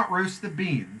do not roast the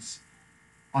beans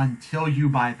until you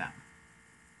buy them,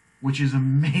 which is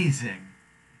amazing.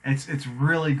 It's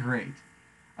really great.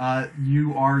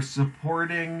 You are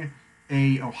supporting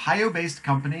a Ohio-based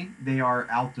company. They are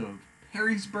out of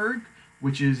Perrysburg,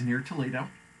 which is near Toledo.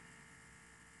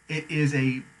 It is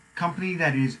a company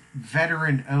that is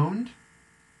veteran-owned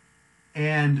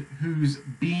and whose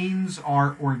beans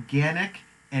are organic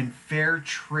and fair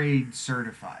trade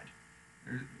certified.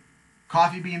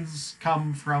 Coffee beans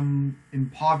come from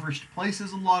impoverished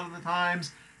places a lot of the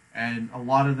times, and a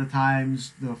lot of the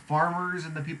times the farmers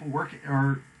and the people working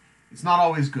it's not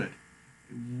always good.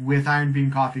 With Iron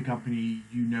Bean Coffee Company,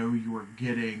 you know you're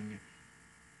getting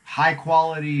high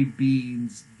quality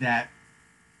beans that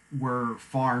were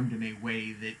farmed in a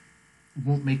way that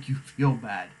won't make you feel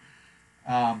bad.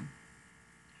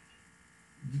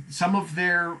 Some of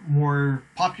their more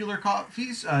popular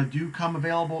coffees do come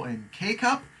available in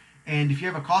K-Cup. And if you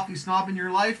have a coffee snob in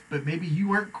your life, but maybe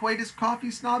you aren't quite as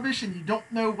coffee snobbish and you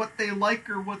don't know what they like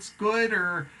or what's good,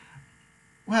 or,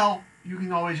 well, you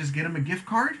can always just get them a gift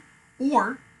card.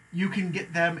 Or you can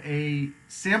get them a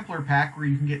sampler pack where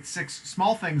you can get 6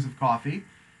 small things of coffee.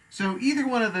 So either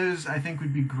one of those, I think,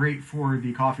 would be great for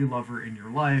the coffee lover in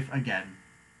your life. Again,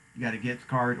 you got a gift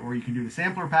card, or you can do the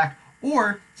sampler pack.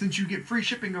 Or, since you get free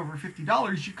shipping over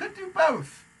 $50, you could do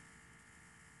both.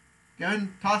 Go ahead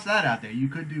and toss that out there. You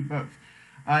could do both.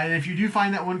 And if you do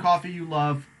find that one coffee you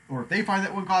love, or if they find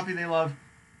that one coffee they love,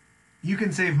 you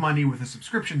can save money with a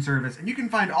subscription service. And you can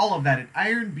find all of that at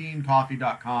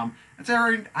ironbeancoffee.com. That's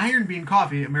Iron Bean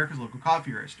Coffee, America's local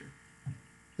coffee roaster.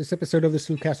 This episode of the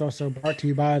Sloopcast also brought to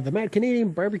you by the Mad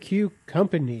Canadian Barbecue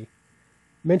Company.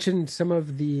 Mentioned some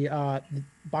of the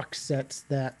box sets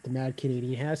that the Mad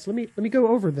Canadian has. So let me go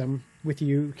over them with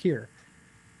you here.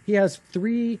 He has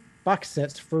 3 box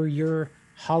sets for your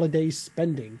holiday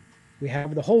spending. We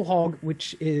have the Whole Hog,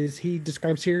 which is, he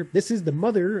describes here, this is the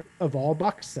mother of all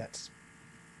box sets.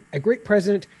 A great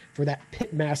present for that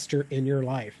pit master in your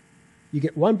life. You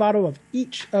get 1 bottle of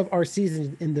each of our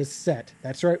seasons in this set.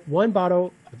 That's right, 1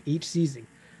 bottle of each season.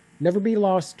 Never be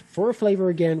lost for a flavor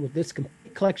again with this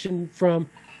complete collection from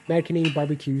Mad Canadian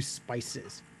Barbecue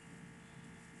Spices.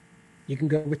 You can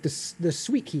go with the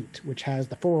Sweet Heat, which has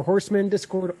the 4 Horsemen,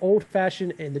 Discord, Old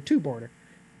Fashioned, and the 2-border.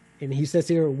 And he says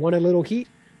here, want a little heat?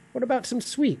 What about some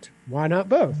sweet? Why not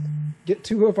both? Get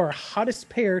 2 of our hottest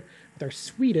paired with our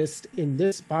sweetest in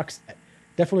this box set.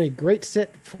 Definitely a great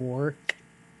set for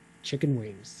chicken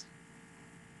wings.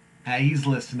 He's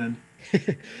listening.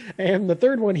 And the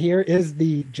third one here is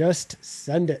the Just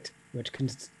Send It, which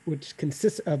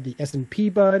consists of the S&P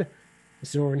Bud, the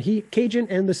Sonoran Heat, Cajun,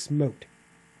 and the Smoked.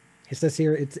 It says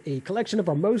here it's a collection of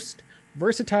our most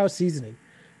versatile seasoning.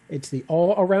 It's the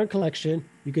all-around collection.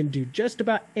 You can do just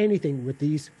about anything with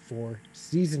these 4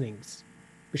 seasonings.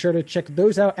 Be sure to check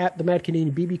those out at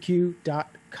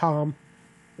themadcanadianbbq.com.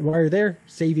 And while you're there,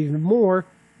 save even more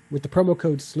with the promo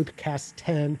code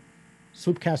SloopCast10,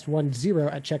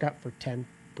 SloopCast10 at checkout for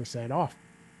 10% off.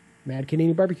 Mad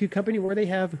Canadian Barbecue Company, where they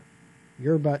have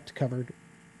your butt covered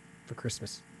for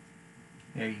Christmas.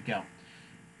 There you go.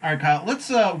 All right, Kyle,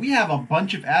 we have a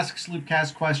bunch of Ask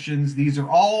Sloopcast questions. These are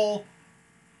all,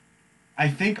 I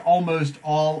think, almost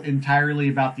all entirely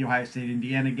about the Ohio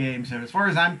State-Indiana game. So as far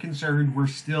as I'm concerned, we're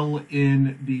still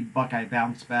in the Buckeye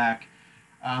bounce back.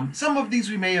 Some of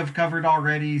these we may have covered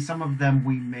already. Some of them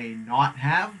we may not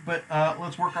have, but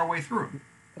let's work our way through them.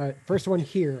 All right, first one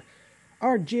here.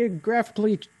 Our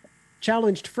geographically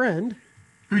challenged friend,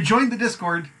 who joined the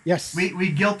Discord. Yes.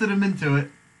 We guilted him into it.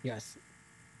 Yes.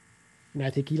 And I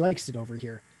think he likes it over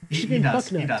here. He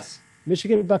does.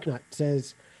 Michigan Bucknut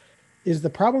says, is the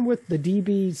problem with the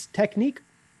DB's technique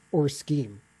or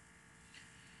scheme?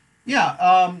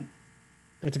 Yeah.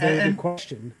 That's a very good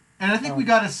question. And I think we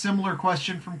got a similar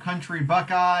question from Country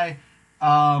Buckeye.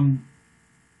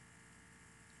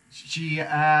 She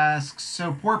asks,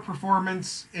 so poor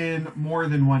performance in more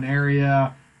than one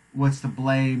area. What's to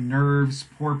blame? Nerves,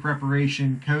 poor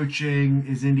preparation, coaching.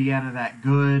 Is Indiana that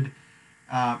good?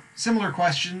 Similar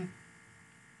question.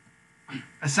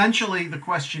 Essentially, the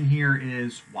question here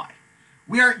is why?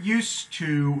 We aren't used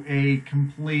to a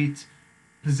complete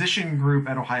position group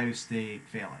at Ohio State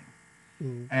failing.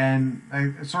 And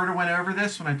I sort of went over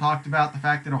this when I talked about the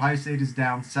fact that Ohio State is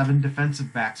down 7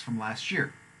 defensive backs from last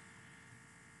year.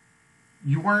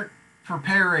 You weren't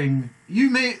preparing.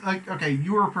 You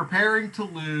were preparing to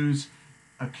lose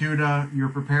Akuta. You were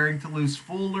preparing to lose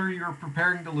Fuller. You were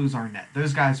preparing to lose Arnett.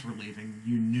 Those guys were leaving.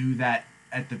 You knew that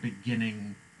at the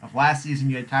beginning of last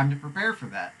season. You had time to prepare for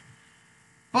that.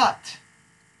 But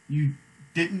you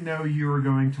didn't know you were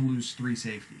going to lose 3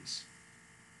 safeties.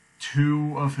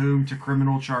 2 of whom to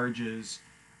criminal charges.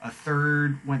 A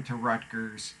third went to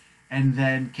Rutgers. And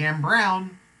then Cam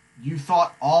Brown, you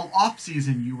thought all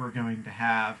offseason you were going to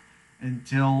have.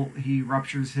 until he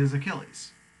ruptures his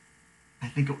Achilles. I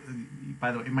think,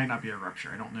 by the way, it might not be a rupture.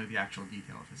 I don't know the actual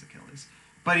detail of his Achilles.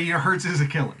 But he hurts his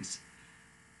Achilles.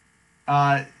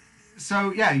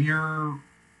 So, yeah, you're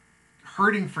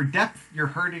hurting for depth, you're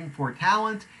hurting for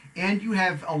talent, and you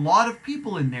have a lot of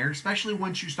people in there, especially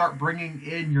once you start bringing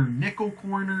in your nickel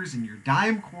corners and your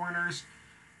dime corners,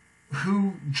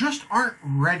 who just aren't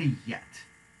ready yet.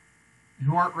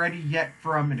 Who aren't ready yet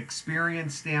from an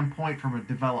experience standpoint, from a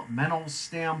developmental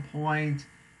standpoint.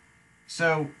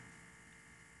 So,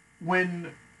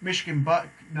 when Michigan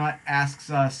Bucknut asks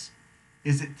us,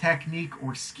 is it technique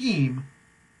or scheme?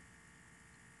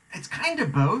 It's kind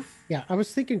of both. Yeah, I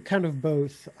was thinking kind of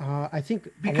both. I think a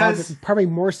lot of Because, it, probably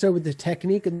more so with the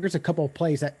technique, and there's a couple of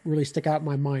plays that really stick out in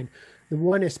my mind. The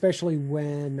one especially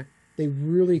when they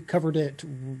really covered it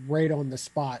right on the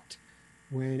spot,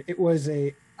 when it was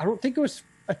I don't think it was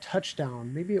a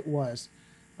touchdown, maybe it was.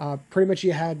 Pretty much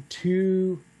you had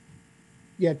two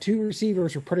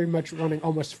receivers were pretty much running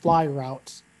almost fly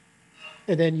routes,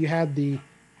 and then you had the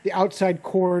outside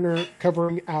corner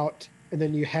covering out, and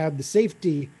then you had the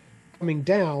safety coming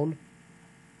down,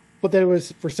 but then it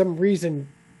was for some reason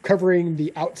covering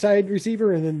the outside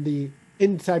receiver, and then the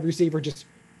inside receiver just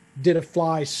did a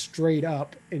fly straight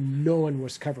up, and no one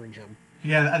was covering him.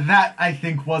 yeah, that I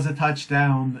think was a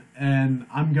touchdown, and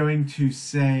I'm going to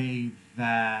say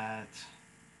that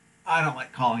I don't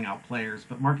like calling out players,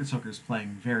 but Marcus Hooker's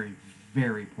playing very,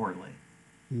 very poorly.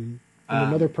 Mm-hmm. And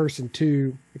another person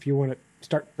too, if you want to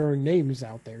start throwing names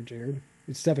out there, Jared,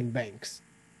 it's Sevyn Banks.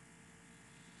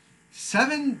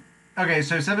 Okay,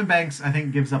 so Sevyn Banks, I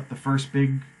think, gives up the first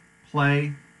big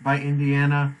play by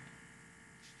Indiana.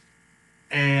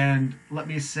 And let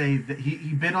me say that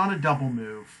he bid on a double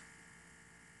move.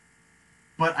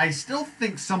 But I still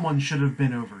think someone should have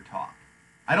been over top.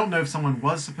 I don't know if someone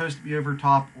was supposed to be over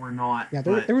top or not. Yeah,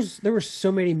 there were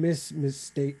so many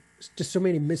mistakes, just so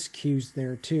many miscues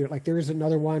there too. Like there was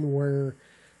another one where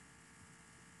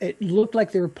it looked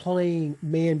like they were playing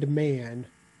man to man,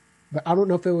 but I don't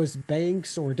know if it was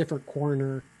Banks or a different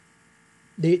corner.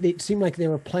 They seemed like they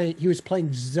were playing. He was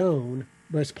playing zone,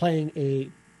 but was playing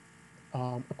a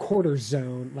quarter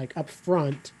zone, like up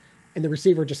front, and the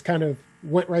receiver just kind of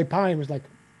went right by and was like,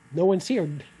 "No one's here,"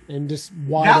 and just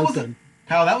wide open.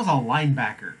 Kyle, that was a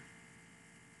linebacker.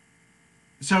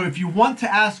 So if you want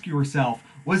to ask yourself,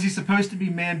 was he supposed to be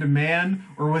man-to-man,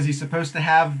 or was he supposed to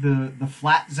have the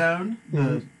flat zone?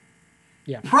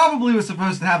 Yeah. Probably was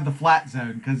supposed to have the flat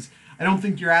zone, because I don't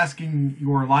think you're asking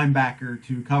your linebacker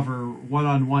to cover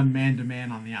one-on-one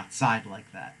man-to-man on the outside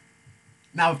like that.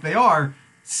 Now, if they are,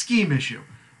 scheme issue.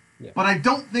 Yeah. But I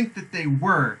don't think that they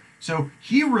were. So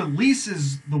he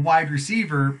releases the wide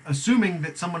receiver, assuming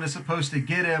that someone is supposed to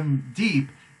get him deep,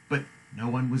 but no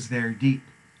one was there deep.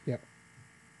 Yep.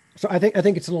 So I think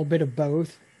it's a little bit of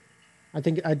both. I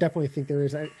definitely think there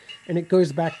is, and it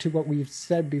goes back to what we've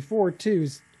said before too.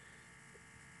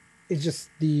 Is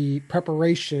just the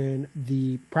preparation,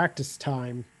 the practice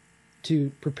time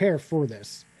to prepare for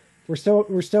this. We're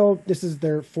still. This is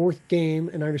their fourth game,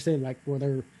 and I understand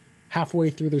they're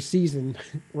halfway through their season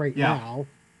right now.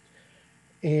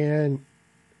 And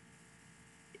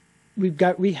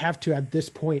we have to, at this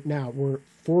point now, we're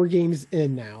 4 games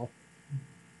in now.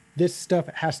 This stuff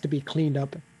has to be cleaned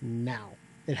up now.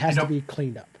 It has to be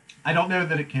cleaned up. I don't know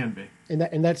that it can be.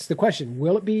 And that's the question.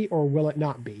 Will it be or will it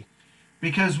not be?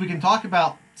 Because we can talk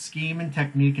about scheme and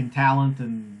technique and talent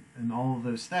and all of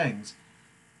those things.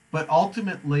 But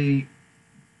ultimately,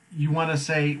 you want to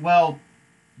say, well,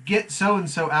 get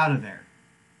so-and-so out of there.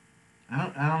 I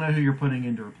don't know who you're putting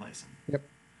in to replace him. Yep.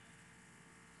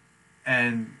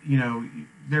 And,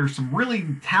 there's some really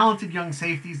talented young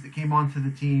safeties that came onto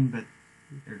the team, but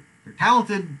they're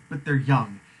talented, but they're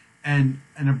young. And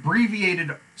an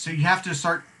abbreviated, so you have to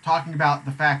start talking about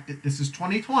the fact that this is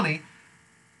 2020,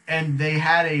 and they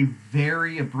had a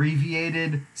very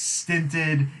abbreviated,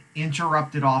 stinted,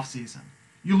 interrupted offseason.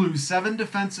 You lose 7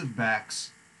 defensive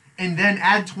backs, and then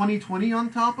add 2020 on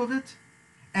top of it.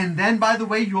 And then, by the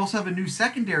way, you also have a new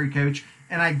secondary coach,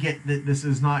 and I get that this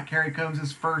is not Kerry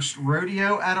Combs' first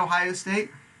rodeo at Ohio State,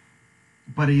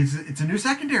 but it's a new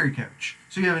secondary coach.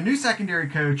 So you have a new secondary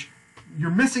coach, you're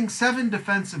missing 7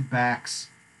 defensive backs,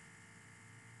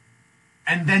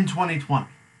 and then 2020.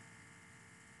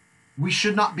 We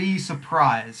should not be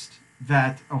surprised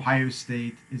that Ohio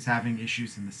State is having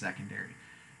issues in the secondary.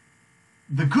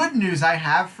 The good news I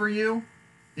have for you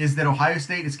is that Ohio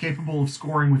State is capable of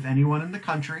scoring with anyone in the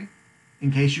country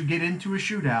in case you get into a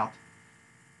shootout.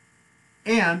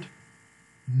 And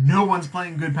no one's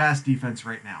playing good pass defense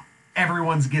right now.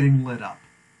 Everyone's getting lit up.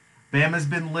 Bama's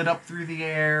been lit up through the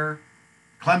air.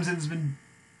 Clemson's been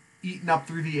eaten up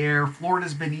through the air.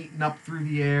 Florida's been eaten up through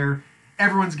the air.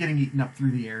 Everyone's getting eaten up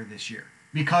through the air this year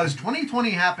because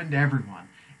 2020 happened to everyone.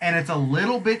 And it's a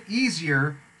little bit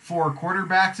easier for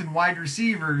quarterbacks and wide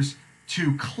receivers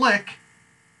to click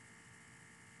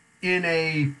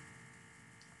it's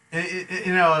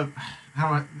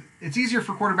easier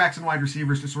for quarterbacks and wide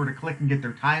receivers to sort of click and get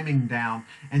their timing down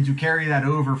and to carry that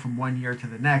over from one year to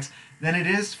the next than it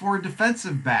is for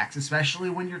defensive backs, especially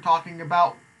when you're talking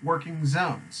about working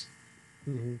zones.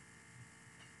 Mm-hmm.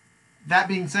 That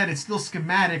being said, it's still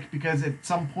schematic because at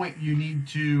some point you need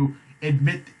to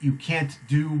admit that you can't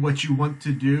do what you want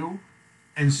to do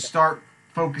and start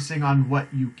focusing on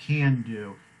what you can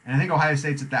do. And I think Ohio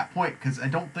State's at that point because I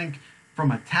don't think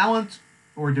from a talent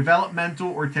or developmental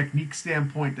or technique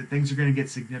standpoint that things are going to get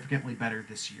significantly better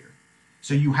this year.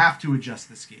 So you have to adjust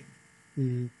the scheme.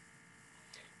 Mm-hmm.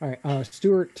 All right.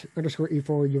 Stuart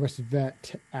 _E4 US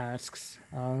Vet asks,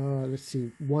 let's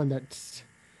see, one that's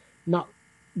not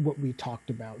what we talked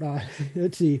about.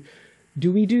 Let's see.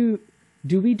 Do we do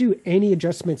any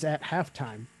adjustments at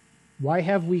halftime? Why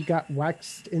have we got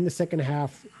waxed in the second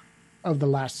half of the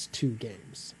last two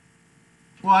games?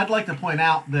 Well, I'd like to point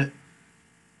out that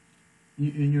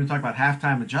you talk about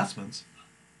halftime adjustments.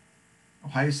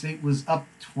 Ohio State was up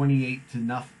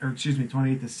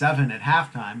 28-7 at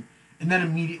halftime, and then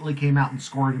immediately came out and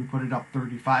scored and put it up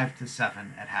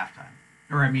 35-7 at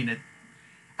halftime.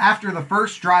 After the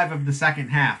first drive of the second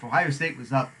half, Ohio State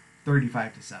was up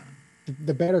 35-7.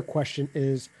 The better question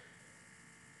is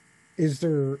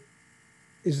there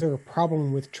a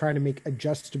problem with trying to make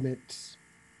adjustments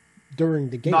during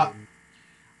the game?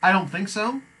 I don't think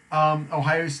so.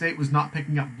 Ohio State was not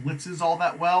picking up blitzes all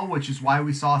that well, which is why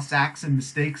we saw sacks and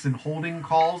mistakes and holding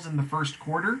calls in the first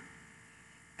quarter.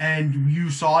 And you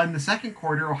saw in the second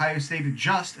quarter Ohio State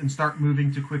adjust and start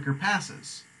moving to quicker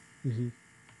passes. Mm-hmm.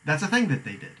 That's a thing that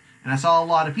they did. And I saw a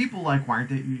lot of people like, why aren't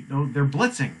they, they're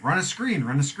blitzing, run a screen.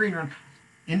 Ohio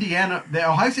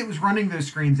State was running those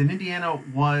screens, and Indiana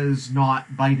was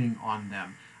not biting on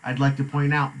them. I'd like to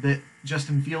point out that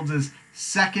Justin Fields'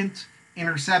 second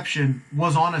interception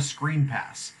was on a screen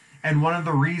pass. And one of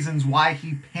the reasons why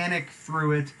he panicked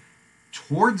threw it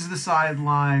towards the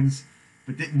sidelines,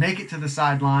 but didn't make it to the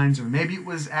sidelines, or maybe it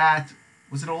was it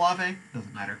Olave?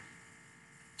 Doesn't matter.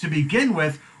 To begin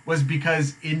with, was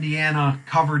because Indiana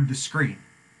covered the screen.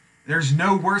 There's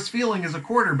no worse feeling as a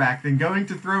quarterback than going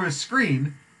to throw a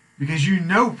screen because you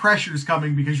know pressure's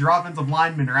coming because your offensive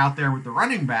linemen are out there with the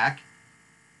running back,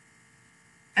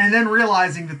 and then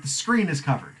realizing that the screen is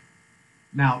covered.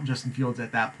 Now, Justin Fields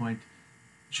at that point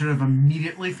should have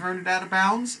immediately thrown it out of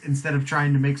bounds instead of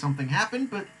trying to make something happen,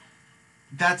 but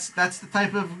that's the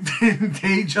type of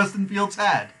day Justin Fields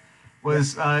had.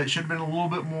 It should have been a little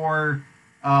bit more,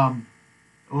 a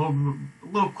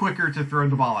little quicker to throw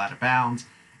the ball out of bounds.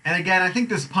 And again, I think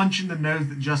this punch in the nose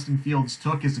that Justin Fields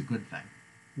took is a good thing.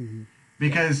 Mm-hmm.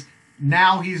 Because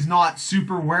now he's not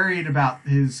super worried about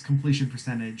his completion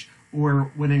percentage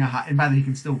or winning and by the way, he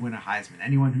can still win a Heisman.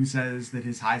 Anyone who says that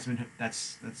his Heisman,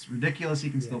 that's ridiculous. He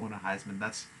can still win a Heisman.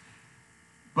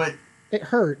 But it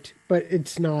hurt, but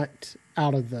it's not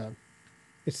out of the.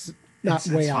 It's not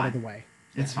way out of the way.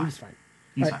 It's fine.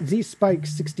 He's fine. Z Spike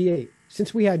 68.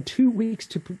 Since we had 2 weeks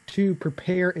to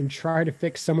prepare and try to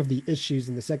fix some of the issues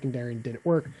in the secondary and didn't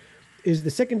work, is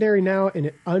the secondary now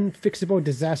an unfixable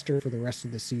disaster for the rest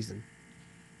of the season?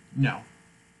 No,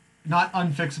 not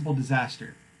unfixable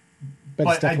disaster. But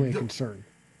it's definitely a concern.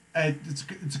 It's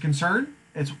a concern.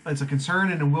 It's a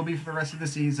concern, and it will be for the rest of the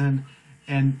season.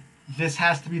 And this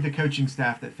has to be the coaching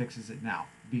staff that fixes it now,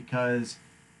 because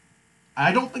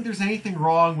I don't think there's anything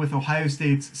wrong with Ohio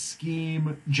State's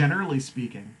scheme, generally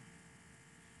speaking.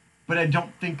 But I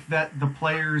don't think that the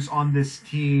players on this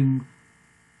team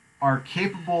are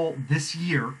capable this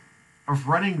year of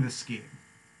running the scheme.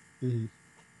 Mm-hmm.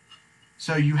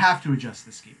 So you have to adjust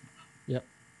the scheme. Yep.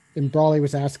 And Brawley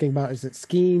was asking about, is it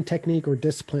scheme, technique, or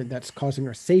discipline that's causing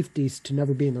our safeties to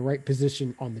never be in the right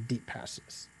position on the deep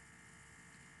passes?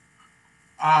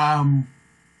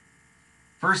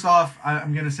 First off,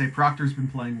 I'm going to say Proctor's been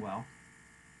playing well.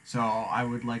 So I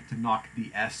would like to knock the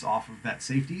S off of that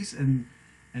safeties and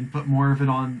put more of it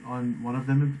on one of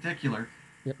them in particular.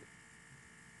 Yep.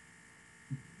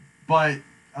 But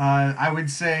I would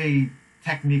say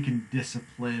technique and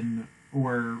discipline,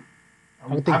 or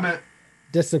I would think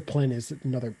discipline is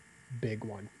another big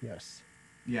one. Yes.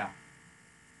 Yeah.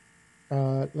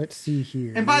 Let's see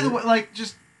here. And by the way,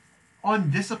 just on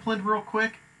discipline real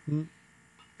quick,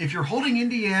 if you're holding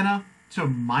Indiana to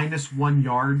 -1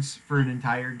 yards for an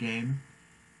entire game,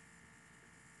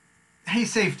 hey,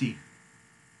 safety,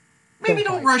 maybe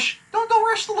don't rush. Don't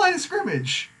rush the line of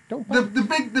scrimmage. Don't bite.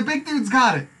 The big dude's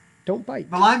got it. Don't bite.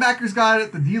 The linebackers got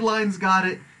it. The D line's got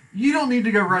it. You don't need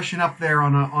to go rushing up there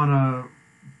on a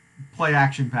play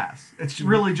action pass. It's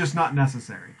really just not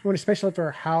necessary. Well, especially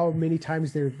for how many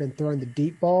times they've been throwing the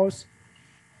deep balls.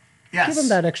 Yes. Give them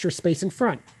that extra space in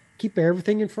front. Keep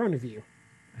everything in front of you.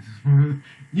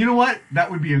 You know what? That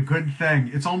would be a good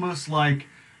thing. It's almost like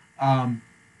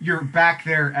you're back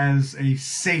there as a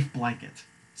safe blanket.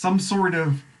 Some sort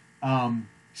of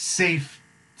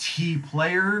safety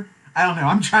player. I don't know.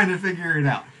 I'm trying to figure it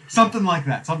out. Something like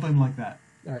that. Something like that.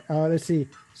 All right. Let's see.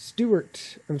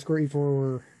 Stewart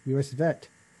 _E4 US Vet.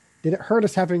 Did it hurt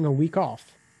us having a week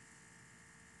off?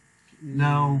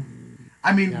 No.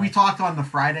 I mean, we talked on the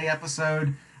Friday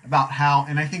episode about how,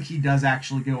 and I think he does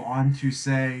actually go on to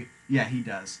say, yeah, he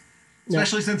does.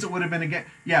 Especially since it would have been again.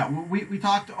 Yeah, we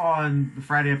talked on the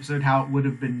Friday episode how it would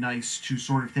have been nice to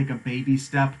sort of take a baby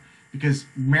step because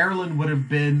Maryland would have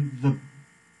been the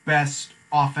best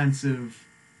offensive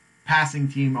passing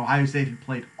team Ohio State had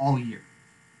played all year.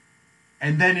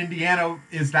 And then Indiana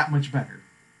is that much better.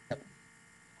 Yep.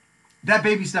 That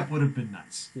baby step would have been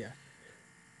nice. Yeah.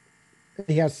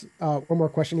 He has one more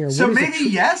question here. So maybe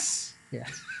yes?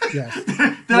 Yes. Yes.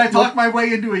 Did I talk my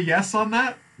way into a yes on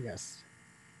that? Yes.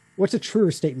 What's a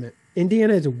truer statement?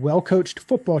 Indiana is a well-coached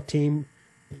football team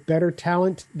with better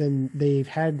talent than they've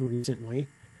had recently,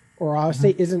 or Ohio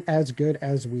State isn't as good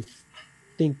as we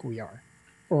think we are,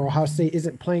 or Ohio State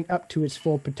isn't playing up to its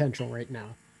full potential right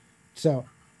now. So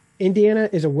Indiana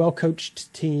is a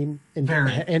well-coached team and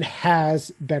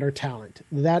has better talent.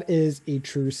 That is a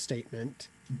true statement.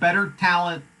 Better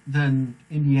talent than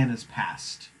Indiana's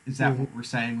past. Is that what we're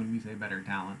saying when we say better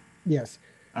talent? Yes.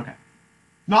 Okay.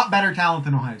 Not better talent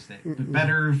than Ohio State, but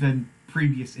better than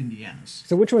previous Indianas.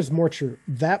 So which was more true?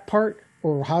 That part,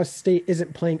 or Ohio State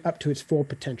isn't playing up to its full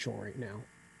potential right now?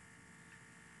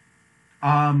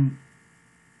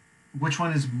 Which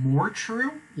one is more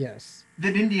true? Yes.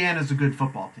 That Indiana's a good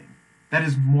football team. That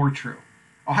is more true.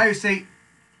 Ohio State,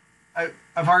 I've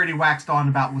already waxed on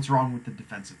about what's wrong with the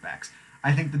defensive backs.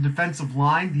 I think the defensive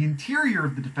line, the interior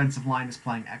of the defensive line is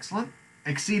playing excellent,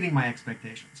 exceeding my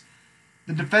expectations.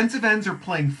 The defensive ends are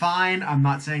playing fine. I'm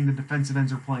not saying the defensive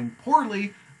ends are playing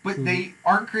poorly, but they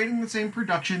aren't creating the same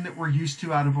production that we're used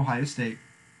to out of Ohio State.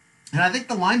 And I think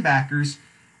the linebackers,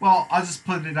 well, I'll just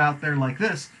put it out there like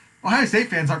this. Ohio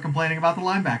State fans aren't complaining about the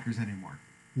linebackers anymore.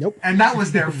 Nope. And that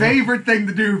was their favorite thing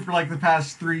to do for like the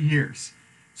past 3 years.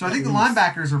 So I think the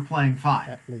linebackers are playing fine.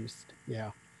 At least,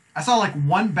 yeah. I saw like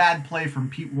one bad play from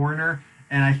Pete Warner,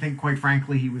 and I think, quite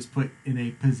frankly, he was put in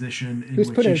a position in he was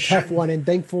which put in a tough one, and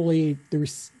thankfully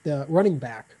the running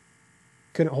back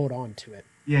couldn't hold on to it.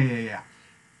 Yeah.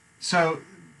 So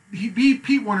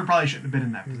Pete Warner probably shouldn't have been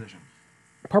in that position.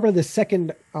 Probably the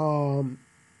second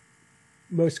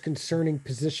most concerning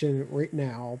position right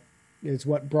now is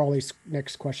what Brawley's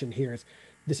next question here is.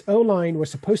 This O-line was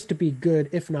supposed to be good,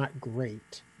 if not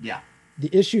great. Yeah. The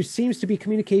issue seems to be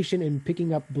communication and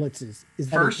picking up blitzes. Is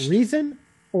that a reason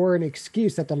or an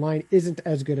excuse that the line isn't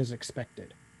as good as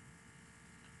expected?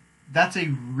 That's a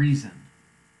reason.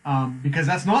 Because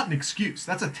that's not an excuse.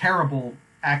 That's a terrible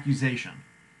accusation.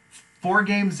 4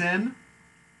 games in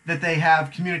that they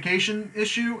have communication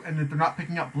issue and that they're not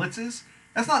picking up blitzes,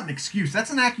 that's not an excuse. That's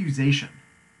an accusation.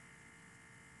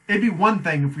 It'd be one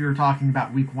thing if we were talking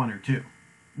about week 1 or 2.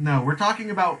 No, we're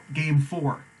talking about game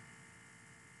 4.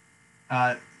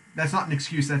 That's not an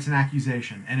excuse, that's an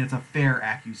accusation, and it's a fair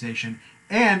accusation.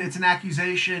 And it's an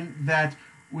accusation that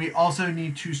we also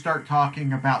need to start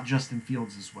talking about Justin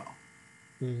Fields as well.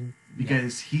 Mm-hmm.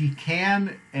 Because he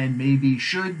can and maybe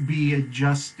should be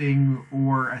adjusting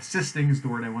or assisting, is the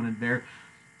word I wanted there,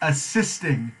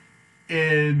 assisting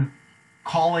in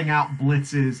calling out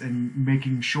blitzes and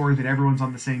making sure that everyone's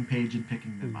on the same page and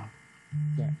picking them up.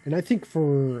 Yeah, and I think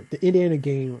for the Indiana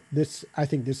game, I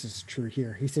think this is true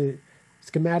here. He said,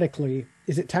 schematically,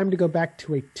 is it time to go back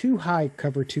to a too high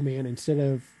cover 2-man instead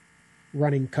of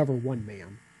running cover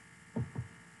 1-man?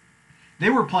 They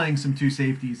were playing some 2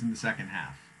 safeties in the second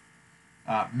half.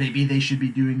 Maybe they should be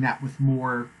doing that with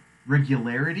more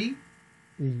regularity.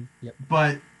 Yep.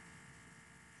 But,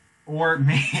 or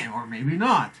maybe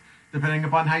not, depending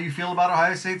upon how you feel about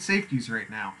Ohio State safeties right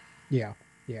now. Yeah.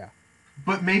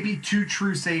 But maybe 2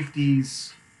 true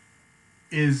safeties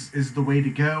is the way to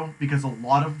go, because a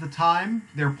lot of the time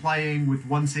they're playing with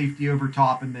 1 safety over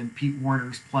top and then Pete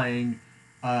Warner's playing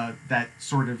that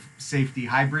sort of safety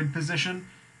hybrid position.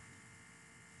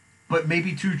 But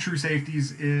maybe 2 true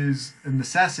safeties is a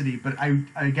necessity. But I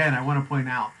want to point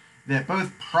out that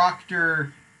both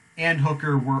Proctor and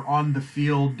Hooker were on the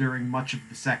field during much of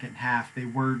the second half. They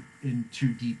were in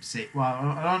too deep safety. Well,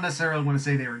 I don't necessarily want to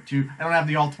say they were I don't have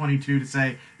the all-22 to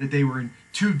say that they were in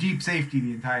too deep safety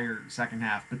the entire second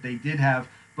half, but they did have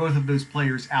both of those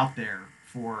players out there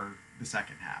for the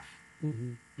second half.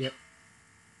 Mm-hmm. Yep.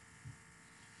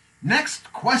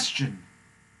 Next question.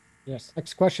 Yes,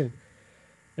 next question.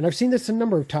 And I've seen this a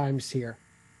number of times here.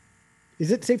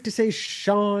 Is it safe to say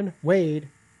Sean Wade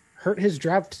hurt his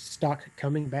draft stock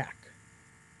coming back?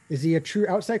 Is he a true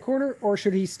outside corner, or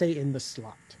should he stay in the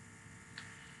slot?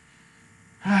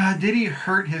 Did he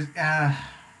hurt his...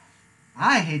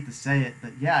 I hate to say it,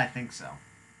 but yeah, I think so.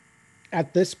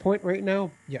 At this point right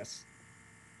now, yes.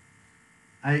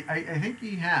 I think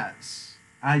he has.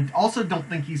 I also don't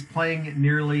think he's playing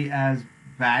nearly as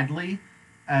badly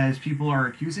as people are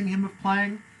accusing him of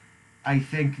playing. I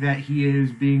think that he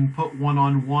is being put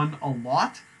one-on-one a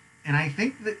lot. And I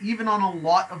think that even on a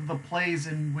lot of the plays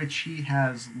in which he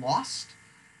has lost,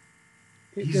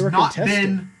 They were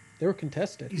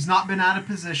contested. He's not been out of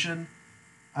position.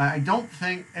 I don't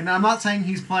think, and I'm not saying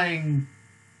he's playing.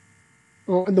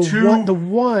 Well, and the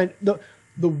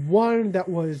one that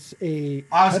was a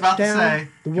I was touchdown, about to say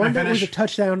the one that was a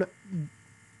touchdown,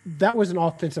 that was an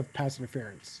offensive pass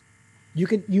interference. You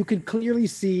could clearly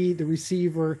see the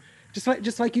receiver, just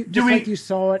like you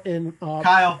saw it in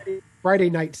Kyle.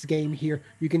 Friday night's game here.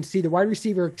 You can see the wide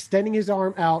receiver extending his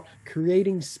arm out,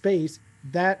 creating space.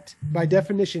 That, by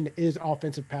definition, is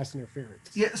offensive pass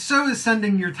interference. Yeah, so is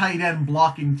sending your tight end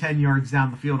blocking 10 yards down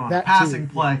the field on a passing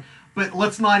play. Yeah. But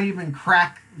let's not even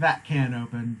crack that can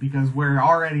open, because we're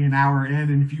already an hour in,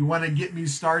 and if you want to get me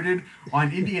started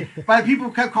on Indiana... But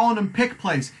people kept calling them pick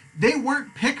plays. They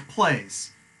weren't pick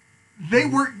plays. They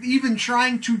weren't even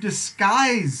trying to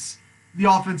disguise the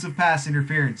offensive pass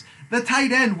interference. The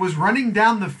tight end was running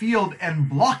down the field and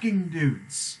blocking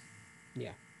dudes.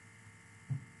 Yeah.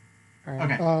 All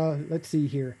right. Okay. Let's see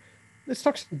here. Let's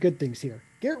talk some good things here.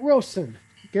 Garrett Wilson.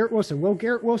 Will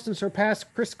Garrett Wilson surpass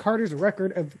Chris Carter's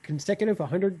record of consecutive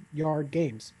 100-yard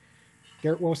games?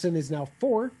 Garrett Wilson is now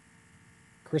 4.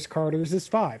 Chris Carter's is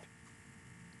 5.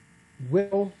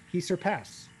 Will he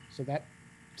surpass? So that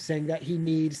saying that he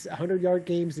needs 100-yard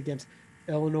games against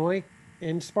Illinois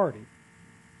and Sparty.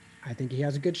 I think he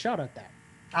has a good shot at that.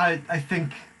 I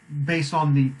think based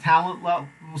on the talent level,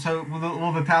 so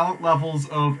the talent levels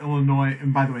of Illinois,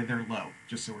 and by the way, they're low,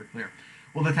 just so we're clear.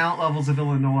 Well, the talent levels of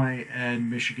Illinois and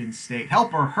Michigan State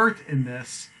help or hurt in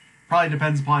this. Probably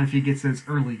depends upon if he gets those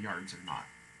early yards or not.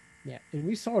 Yeah, and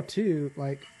we saw too,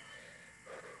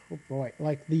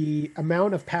 the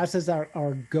amount of passes that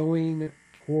are going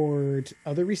towards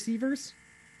other receivers.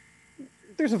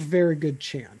 There's a very good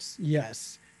chance,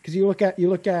 yes, because you look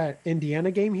at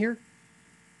Indiana game here.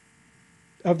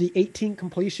 Of the 18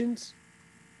 completions,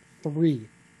 3.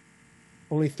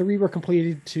 Only 3 were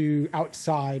completed to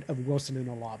outside of Wilson and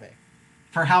Olave.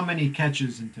 For how many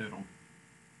catches in total?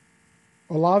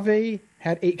 Olave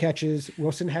had 8 catches.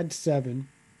 Wilson had 7.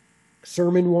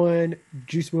 Sermon 1,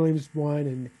 Juice Williams 1,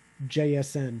 and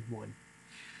JSN 1.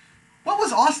 What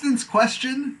was Austin's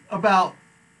question about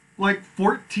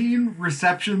 14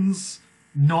 receptions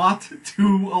not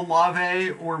to Olave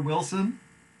or Wilson?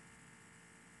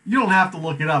 You don't have to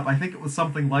look it up. I think it was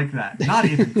something like that. Not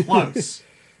even close.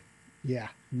 Yeah.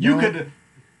 You could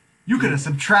have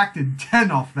subtracted 10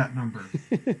 off that number.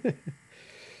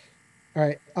 All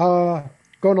right.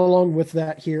 Going along with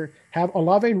that here, have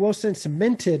Olave and Wilson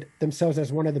cemented themselves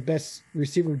as one of the best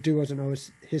receiver duos in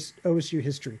OSU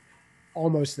history?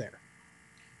 Almost there.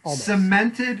 Almost.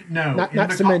 Cemented? No.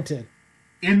 Not cemented.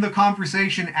 In the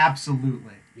conversation,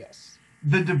 absolutely. Yes.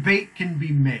 The debate can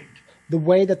be made. The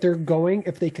way that they're going,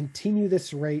 if they continue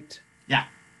this rate, yeah,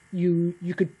 you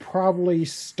could probably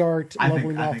start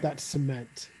leveling off that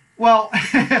cement. Well,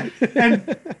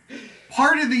 and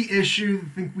part of the issue I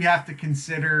think we have to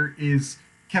consider is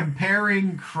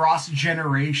comparing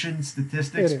cross-generation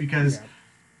statistics, because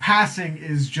passing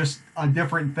is just a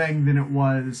different thing than it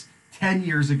was 10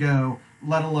 years ago,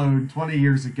 let alone 20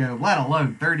 years ago, let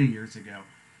alone 30 years ago.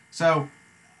 So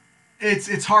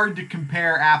it's hard to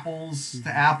compare apples to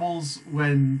apples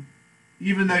when,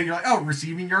 even though you're like, oh,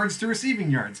 receiving yards to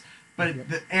receiving yards, but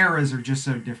the eras are just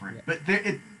so different. But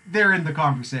they're in the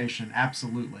conversation,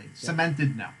 absolutely.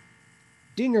 Cemented, no.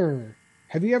 Dinger,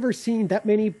 have you ever seen that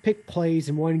many pick plays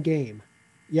in one game?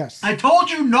 Yes. I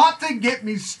told you not to get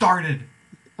me started.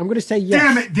 I'm going to say yes.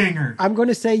 Damn it, Dinger. I'm going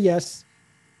to say yes,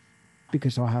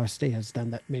 because Ohio State has done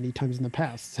that many times in the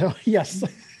past. So, yes.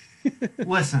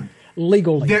 Listen.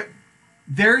 Legally.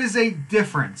 There is a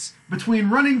difference between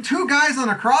running 2 guys on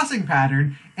a crossing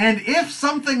pattern and if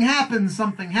something happens,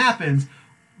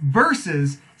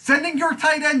 versus Sending your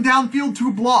tight end downfield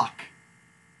to block.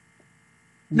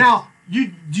 Now,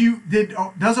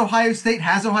 has Ohio State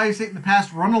in the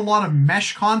past run a lot of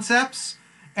mesh concepts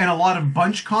and a lot of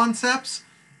bunch concepts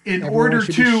in Everyone order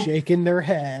should to be shaking their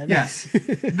head? Yes.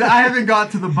 I haven't got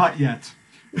to the butt yet.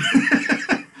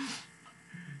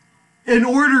 In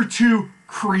order to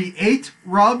create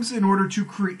rubs, in order to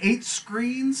create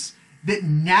screens that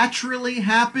naturally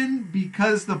happen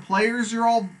because the players are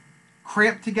all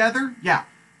cramped together. Yeah.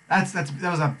 That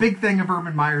was a big thing of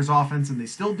Urban Meyer's offense, and they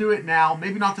still do it now.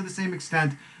 Maybe not to the same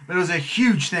extent, but it was a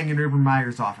huge thing in Urban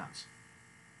Meyer's offense.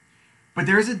 But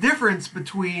there's a difference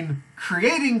between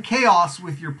creating chaos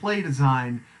with your play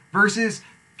design versus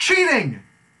cheating.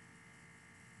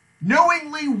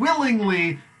 Knowingly,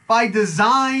 willingly, by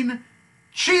design,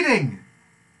 cheating.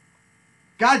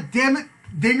 God damn it,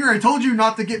 Dinger, I told you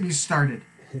not to get me started.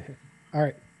 All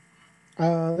right.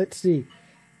 Let's see.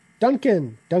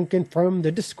 Duncan from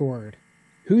the Discord.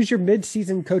 Who's your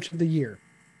mid-season coach of the year?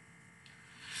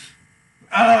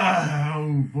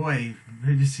 Oh, boy.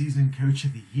 Mid-season coach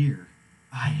of the year.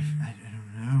 I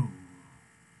don't know.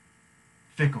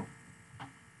 Fickle.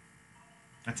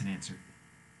 That's an answer.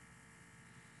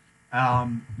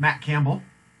 Matt Campbell.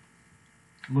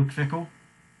 Luke Fickle.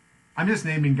 I'm just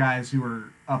naming guys who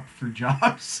are up for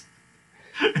jobs.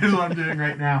 Is what I'm doing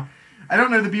right now. I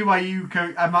don't know the BYU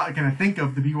coach. I'm not going to think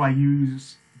of the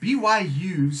BYU's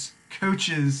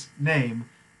coach's name,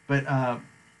 but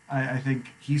I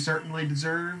think he certainly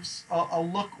deserves a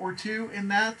look or two in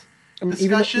that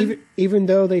discussion. Even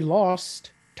though they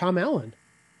lost Tom Allen.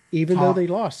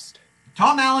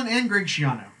 Tom Allen and Greg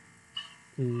Schiano.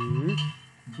 Mm-hmm.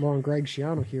 More on Greg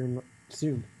Schiano here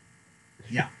soon.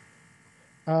 Yeah.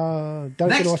 Duncan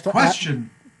Next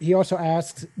question. He also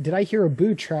asks, did I hear a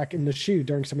boo track in the shoe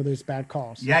during some of those bad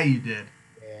calls? Yeah, you did.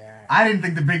 Yeah. I didn't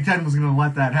think the Big Ten was going to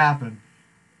let that happen.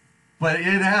 But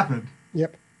it happened.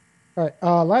 Yep. All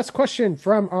right. Last question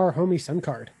from our homie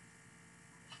Suncard.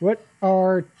 What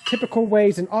are typical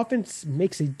ways an offense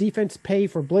makes a defense pay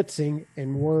for blitzing,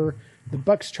 and were the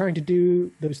Bucks trying to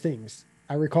do those things?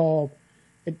 I recall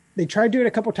they tried to do it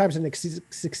a couple times and they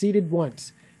succeeded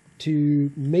once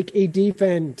to make a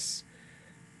defense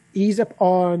ease up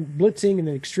on blitzing and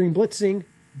then extreme blitzing,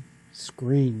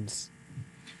 screens.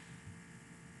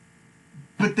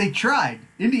 But they tried.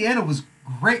 Indiana was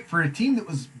great for a team that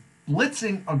was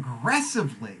blitzing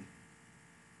aggressively.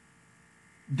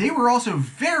 They were also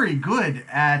very good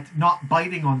at not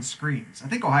biting on screens. I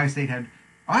think Ohio State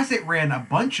ran a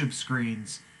bunch of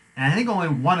screens, and I think only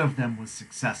one of them was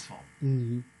successful.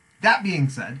 Mm-hmm. That being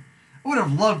said, I would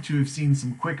have loved to have seen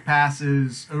some quick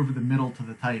passes over the middle to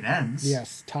the tight ends.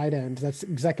 Yes, tight ends. That's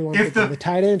exactly what I'm thinking. The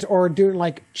tight ends, or doing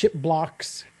like chip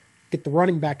blocks, get the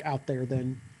running back out there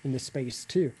then in the space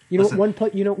too. One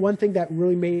thing that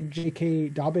really made J.K.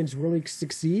 Dobbins really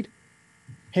succeed,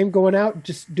 him going out,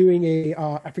 just doing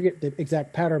I forget the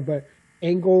exact pattern, but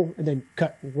angle and then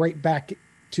cut right back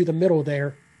to the middle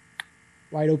there,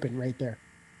 wide open right there.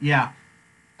 Yeah.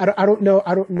 I don't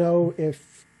know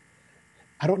if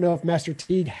Master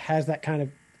Teague has that kind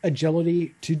of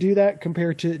agility to do that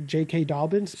compared to J.K.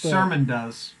 Dobbins. But Sermon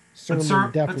does. But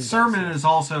Sermon is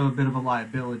also a bit of a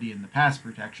liability in the pass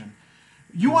protection.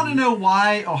 You want to know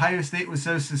why Ohio State was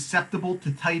so susceptible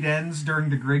to tight ends during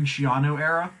the Greg Schiano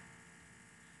era?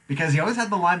 Because he always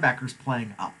had the linebackers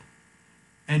playing up.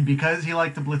 And because he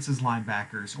liked to blitz his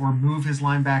linebackers or move his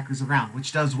linebackers around,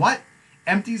 which does what?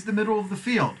 Empties the middle of the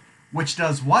field. Which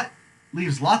does what?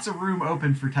 Leaves lots of room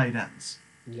open for tight ends.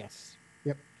 Yes.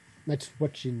 Yep. That's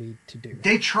what you need to do.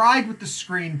 They tried with the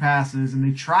screen passes and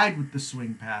they tried with the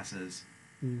swing passes.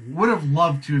 Mm-hmm. Would have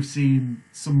loved to have seen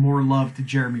some more love to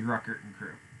Jeremy Ruckert and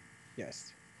crew.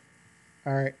 Yes.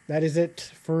 All right. That is it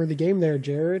for the game there,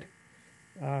 Jared.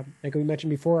 Like we mentioned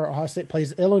before, Ohio State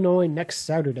plays Illinois next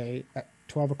Saturday at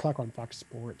 12 o'clock on Fox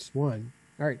Sports 1.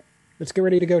 All right. Let's get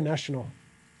ready to go national.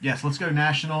 Yes, let's go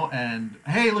national. And,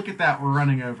 hey, look at that. We're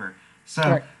running over.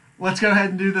 So let's go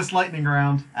ahead and do this lightning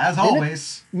round. As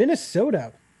always.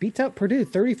 Minnesota beats out Purdue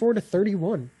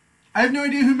 34-31. I have no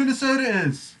idea who Minnesota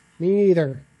is. Me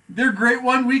either. They're great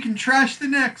one week and trash the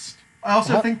next. I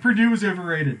also think Purdue is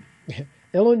overrated.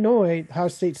 Illinois, Ohio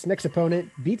State's next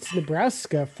opponent, beats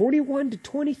Nebraska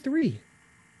 41-23.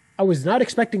 I was not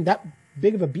expecting that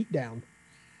big of a beatdown.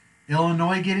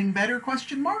 Illinois getting better,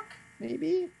 question mark?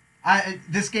 Maybe.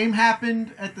 This game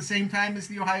happened at the same time as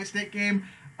the Ohio State game.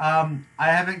 I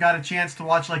haven't got a chance to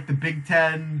watch like the Big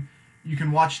Ten. You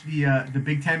can watch the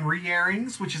Big Ten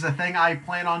re-airings, which is a thing I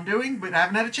plan on doing, but I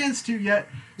haven't had a chance to yet.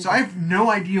 So I have no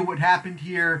idea what happened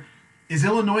here. Is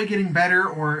Illinois getting better,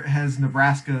 or has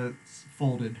Nebraska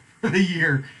folded for the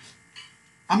year?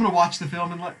 I'm going to watch the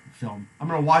film and I'm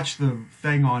going to watch the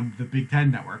thing on the Big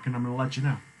Ten Network, and I'm going to let you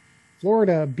know.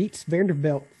 Florida beats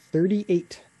Vanderbilt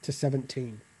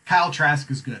 38-17. Kyle Trask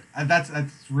is good. That's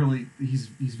really he's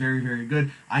very, very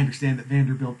good. I understand that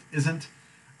Vanderbilt isn't.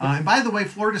 And by the way,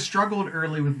 Florida struggled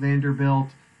early with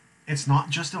Vanderbilt. It's not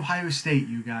just Ohio State,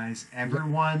 you guys.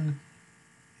 Everyone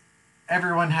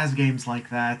has games like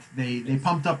that. They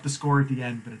pumped up the score at the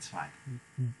end, but it's fine.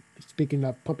 Speaking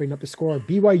of pumping up the score,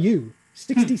 BYU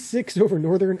 66 over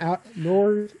North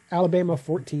Alabama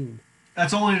 14.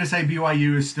 That's only to say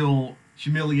BYU is still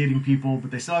humiliating people,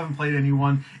 but they still haven't played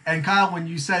anyone. And Kyle, when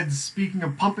you said, speaking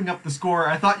of pumping up the score,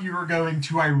 I thought you were going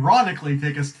to ironically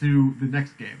take us to the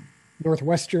next game.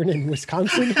 Northwestern and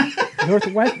Wisconsin.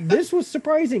 This was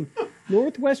surprising.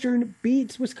 Northwestern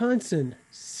beats Wisconsin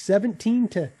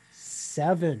 17-7.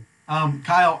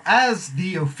 Kyle, as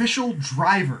the official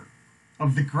driver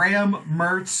of the Graham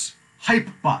Mertz hype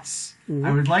bus,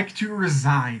 I would like to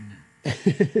resign.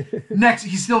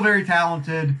 He's still very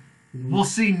talented. We'll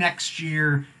see next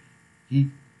year.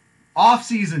 Off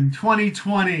season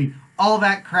 2020, all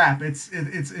that crap. It's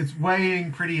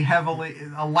weighing pretty heavily.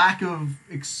 A lack of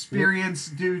experience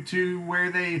due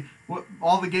to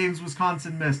all the games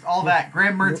Wisconsin missed. All that.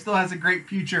 Graham Mertz still has a great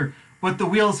future, but the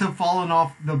wheels have fallen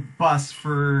off the bus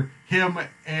for him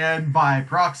and by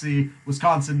proxy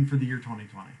Wisconsin for the year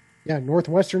 2020. Yeah,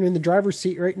 Northwestern in the driver's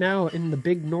seat right now in the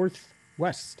big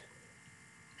Northwest.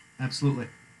 Absolutely.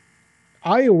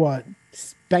 Iowa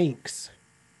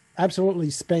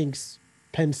absolutely spanks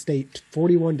Penn State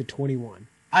 41-21.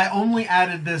 I only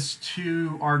added this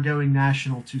to our Going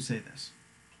National to say this.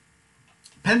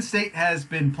 Penn State has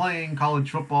been playing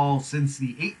college football since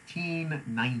the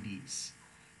 1890s.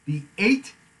 The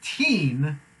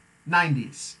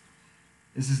 1890s.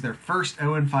 This is their first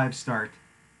 0-5 start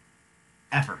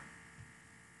ever.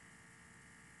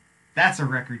 That's a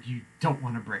record you don't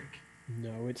want to break.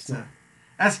 No, it's not.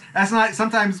 That's not.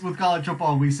 Sometimes with college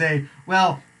football we say,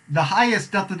 well, the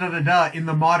highest in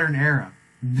the modern era.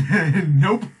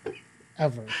 Nope.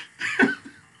 Ever.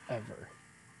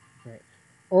 Right.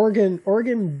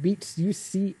 Oregon beats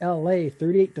UCLA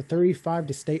 38-35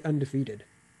 to stay undefeated.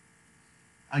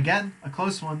 Again, a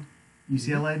close one.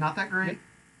 UCLA not that great.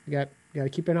 Yep. You got to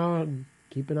keep an eye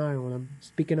on them.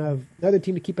 Speaking of another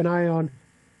team to keep an eye on,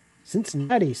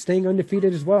 Cincinnati staying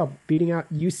undefeated as well, beating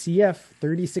out UCF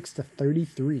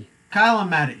 36-33. Kyle,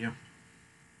 I'm mad at you.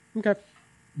 Okay.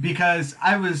 Because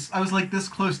I was like this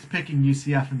close to picking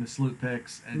UCF in the Sloop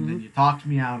picks, and then you talked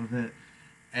me out of it.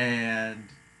 And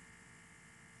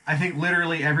I think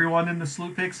literally everyone in the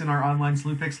Sloop picks, in our online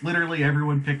Sloop picks, literally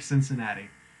everyone picked Cincinnati.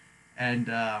 And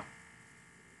by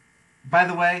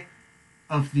the way,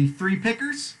 of the three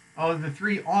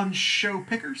on-show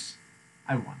pickers,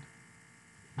 I won.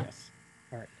 Yes.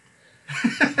 All right.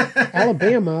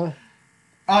 Alabama.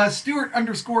 Stewart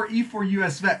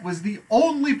 _E4US Vet was the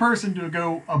only person to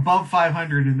go above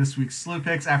 500 in this week's Slow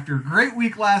Picks. After a great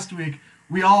week last week,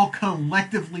 we all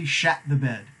collectively shat the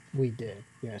bed. We did,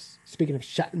 yes. Speaking of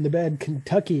shat in the bed,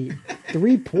 Kentucky,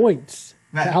 3 points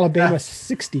to Alabama,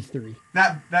 63.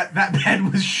 That bed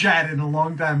was shattered a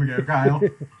long time ago, Kyle.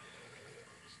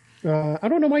 I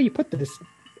don't know why you put this.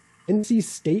 NC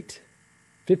State,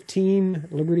 15,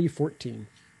 Liberty, 14.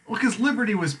 Well, because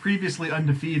Liberty was previously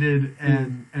undefeated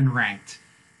and ranked.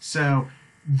 So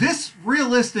this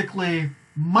realistically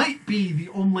might be the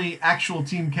only actual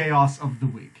team chaos of the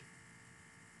week.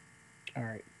 All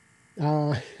right.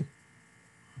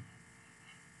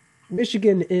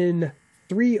 Michigan in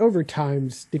 3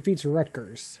 overtimes defeats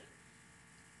Rutgers.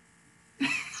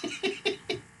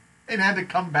 And had to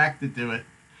come back to do it.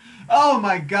 Oh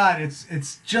my God,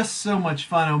 it's just so much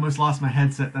fun. I almost lost my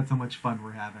headset. That's how much fun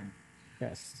we're having.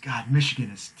 Yes. God,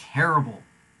 Michigan is terrible.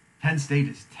 Penn State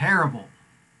is terrible.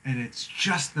 And it's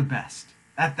just the best.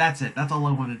 That's it. That's all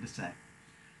I wanted to say.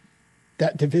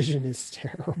 That division is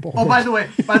terrible. Oh, by the way,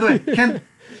 can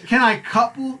I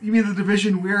couple? You mean the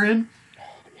division we're in? Oh,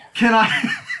 yeah. Can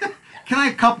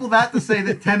I couple that to say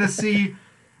that Tennessee,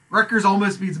 Rutgers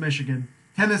almost beats Michigan.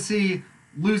 Tennessee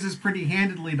loses pretty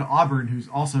handedly to Auburn, who's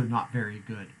also not very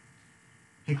good.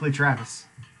 Hey, Clay Travis.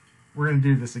 We're going to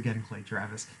do this again, Clay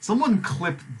Travis. Someone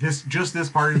clip this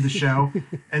part of the show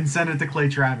and send it to Clay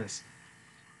Travis.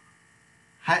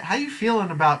 How you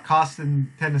feeling about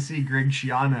costing Tennessee Greg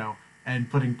Schiano and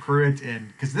putting Pruitt in?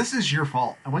 Because this is your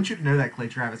fault. I want you to know that, Clay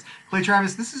Travis. Clay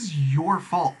Travis, this is your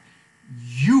fault.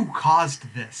 You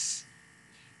caused this.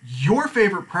 Your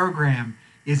favorite program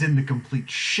is in the complete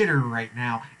shitter right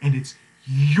now, and it's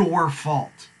your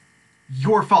fault.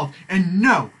 Your fault. And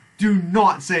no, do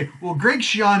not say, well, Greg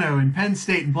Schiano and Penn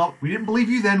State and blah. We didn't believe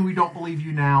you then. We don't believe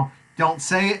you now. Don't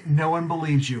say it. No one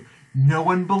believes you. No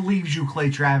one believes you, Clay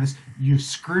Travis. You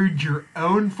screwed your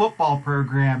own football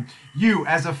program. You,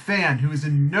 as a fan who is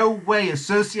in no way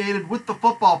associated with the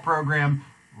football program,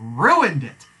 ruined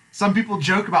it. Some people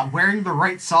joke about wearing the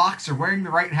right socks or wearing the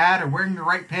right hat or wearing the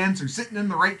right pants or sitting in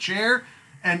the right chair,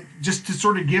 and just to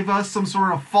sort of give us some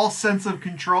sort of false sense of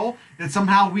control, that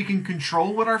somehow we can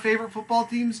control what our favorite football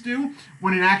teams do,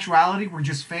 when in actuality we're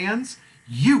just fans.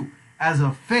 You, as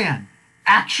a fan,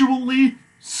 actually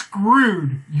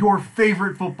screwed your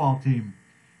favorite football team.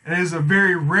 It is a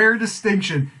very rare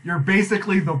distinction. You're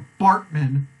basically the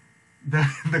Bartman,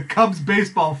 the Cubs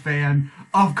baseball fan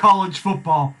of college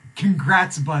football.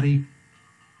 Congrats, buddy.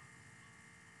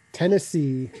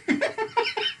 Tennessee,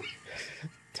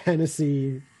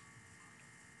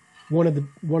 one of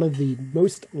the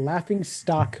most laughing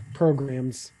stock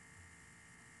programs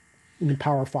in the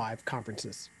Power 5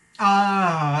 conferences.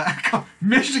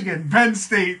 Michigan, Penn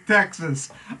State,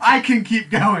 Texas. I can keep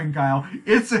going, Kyle.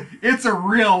 It's a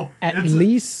real. At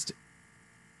least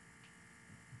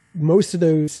most of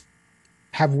those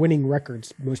have winning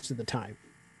records most of the time.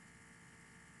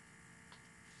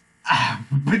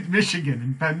 But Michigan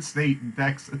and Penn State and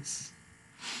Texas.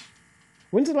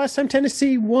 When's the last time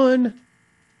Tennessee won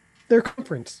their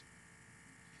conference?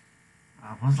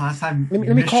 When's the last time?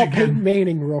 Let me call Peyton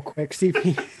Manning real quick. See if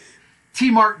he. T.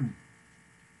 Martin.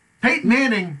 Peyton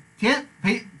Manning.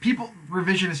 People,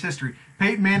 revisionist history.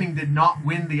 Peyton Manning did not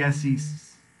win the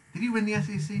SEC. Did he win the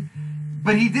SEC?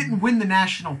 But he didn't win the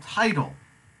national title.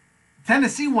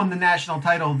 Tennessee won the national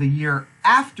title the year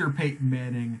after Peyton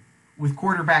Manning with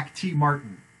quarterback T.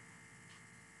 Martin.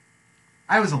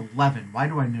 I was 11. Why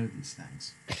do I know these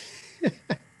things?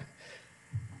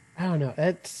 I don't know.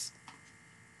 It's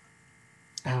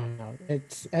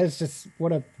just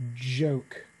what a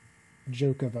joke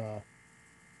of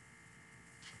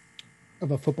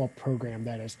a football program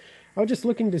that is. I was just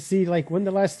looking to see like when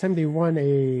the last time they won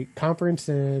a conference,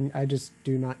 and I just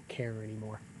do not care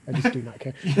anymore. I just do not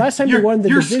care. Last time they won the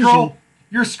division,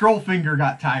 your scroll finger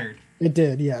got tired. It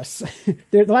did, yes.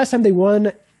 The last time they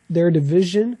won their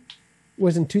division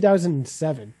was in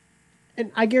 2007.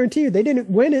 And I guarantee you they didn't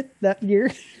win it that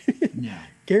year. Yeah.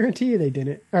 Guarantee you they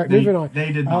didn't. All right, moving on.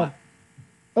 They did not.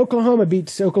 Oklahoma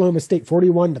beats Oklahoma State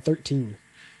 41-13.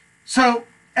 So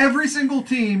every single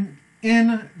team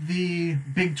in the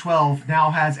Big 12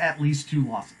 now has at least 2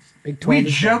 losses. Big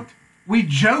 12 we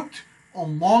joked a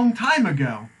long time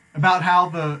ago about how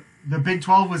the Big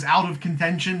 12 was out of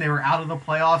contention. They were out of the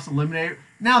playoffs, eliminated.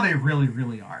 Now they really,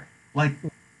 really are. Like,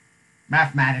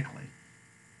 mathematically.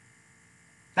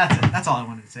 That's it. That's all I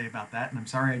wanted to say about that. And I'm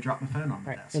sorry I dropped my phone on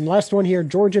the desk. And last one here,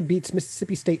 Georgia beats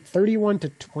Mississippi State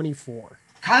 31-24.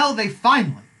 Kyle, they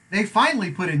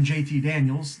finally put in JT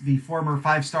Daniels, the former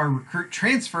 5-star recruit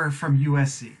transfer from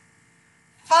USC.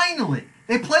 Finally.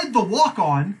 They played the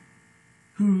walk-on,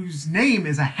 whose name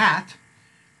is a hat.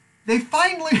 They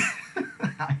finally...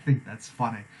 I think that's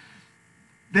funny.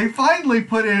 They finally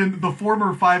put in the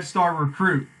former 5-star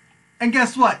recruit. And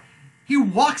guess what? He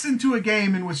walks into a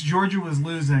game in which Georgia was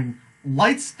losing,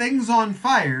 lights things on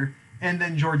fire, and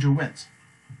then Georgia wins.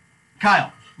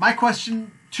 Kyle, my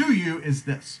question to you is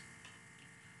this.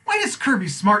 Why does Kirby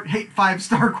Smart hate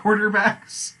 5-star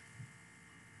quarterbacks?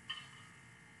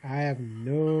 I have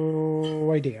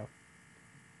no idea.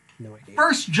 No idea.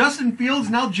 First Justin Fields,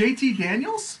 now JT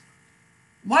Daniels?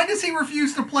 Why does he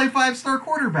refuse to play 5-star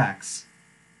quarterbacks?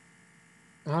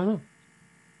 I don't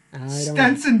know.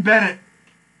 Stenson Bennett.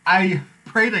 I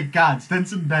pray to God,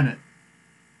 Stenson Bennett.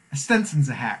 Stenson's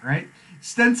a hat, right?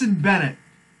 Stenson Bennett.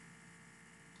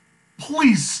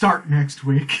 Please start next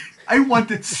week. I want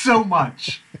it so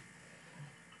much.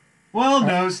 Well,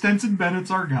 no, Stenson Bennett's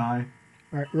our guy.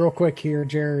 All right, real quick here,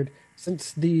 Jared.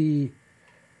 Since the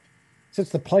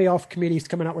playoff committee's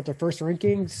coming out with their first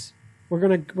rankings, we're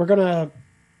gonna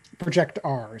project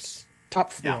ours.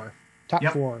 Top four. Top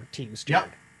 4 teams,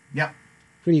 Jared. Yep.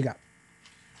 Who do you got?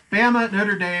 Bama,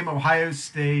 Notre Dame, Ohio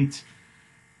State.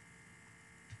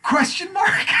 Question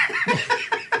mark?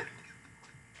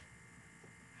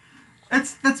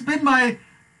 That's been my...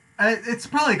 it's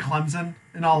probably Clemson,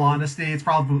 in all honesty. It's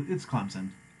Clemson.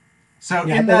 So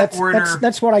in that order...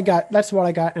 That's what I got.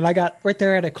 And I got right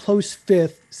there at a close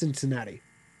 5th, Cincinnati.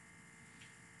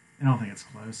 I don't think it's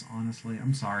close, honestly.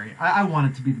 I'm sorry. I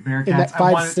want it to be the Bearcats. And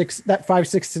that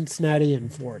 5-6 Cincinnati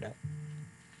and Florida.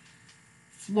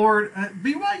 Florida,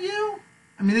 BYU?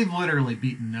 I mean, they've literally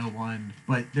beaten no one,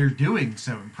 but they're doing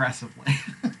so impressively.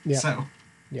 Yeah. So.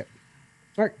 Yep.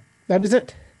 All right. That is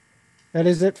it. That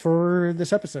is it for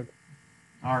this episode.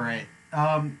 All right.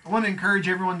 I want to encourage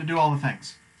everyone to do all the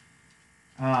things.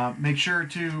 Make sure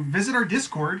to visit our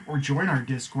Discord or join our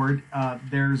Discord.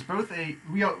 There's both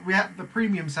we have the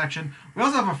premium section. We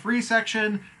also have a free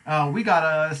section. We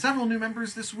got several new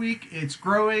members this week. It's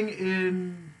growing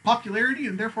in popularity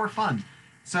and therefore fun.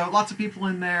 So lots of people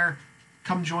in there.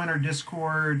 Come join our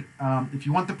Discord. If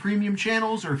you want the premium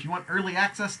channels or if you want early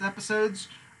access to episodes,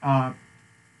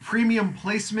 premium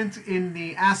placement in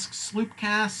the Ask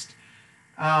Sloopcast,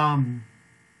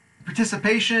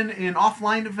 participation in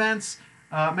offline events,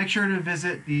 make sure to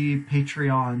visit the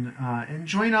Patreon and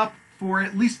join up for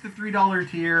at least the $3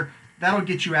 tier. That'll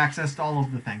get you access to all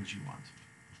of the things you want.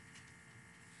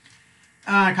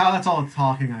 Kyle, that's all the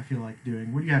talking I feel like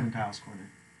doing. What do you have in Kyle's Corner?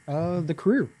 The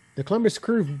Crew. The Columbus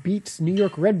Crew beats New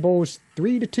York Red Bulls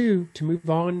 3-2 to move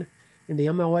on in the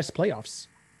MLS playoffs.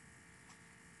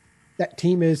 That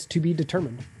team is to be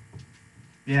determined.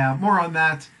 Yeah, more on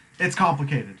that. It's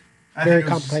complicated. Very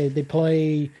complicated. They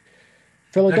play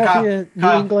Philadelphia, New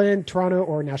England, Toronto,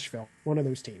 or Nashville. One of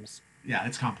those teams. Yeah,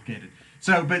 it's complicated.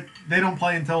 So, but they don't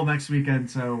play until next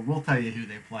weekend, so we'll tell you who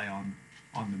they play on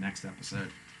the next episode.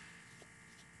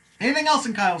 Anything else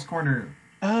in Kyle's Corner?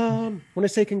 Want to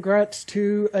say congrats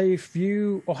to a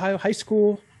few Ohio high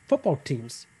school football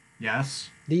teams.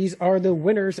 Yes. These are the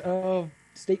winners of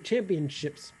state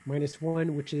championships,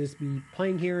 -1, which is be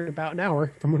playing here in about an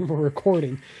hour from when we're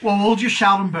recording. Well, we'll just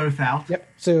shout them both out. Yep.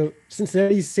 So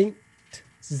Cincinnati's St.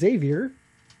 Xavier,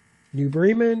 New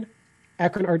Bremen,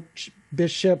 Akron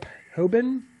Archbishop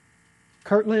Hoban,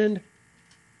 Kirtland,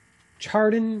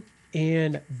 Chardon,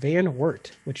 and Van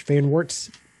Wert, which Van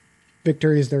Wert's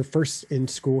victory is their first in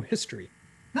school history.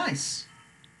 Nice.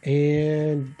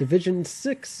 And Division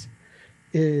 6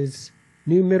 is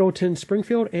New Middleton,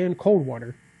 Springfield, and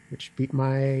Coldwater, which beat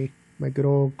my good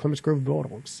old Columbus Grove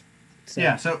Bulldogs. So,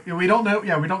 yeah, so we don't know.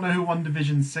 Yeah, we don't know who won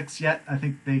Division 6 yet. I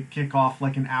think they kick off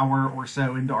like an hour or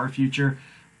so into our future.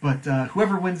 But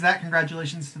whoever wins that,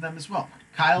 congratulations to them as well.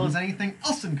 Kyle, is anything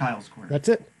else in Kyle's Corner? That's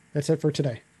it. That's it for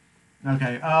today.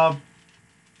 Okay.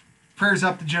 Prayers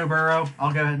up to Joe Burrow.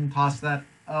 I'll go ahead and toss that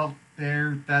out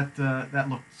there. That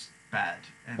looks bad.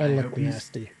 And That looked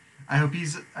nasty. I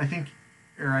was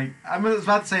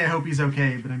about to say I hope he's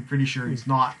okay, but I'm pretty sure he's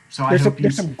not. So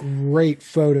There's some great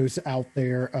photos out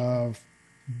there of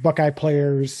Buckeye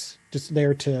players just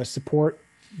there to support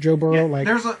Joe Burrow.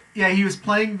 He was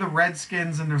playing the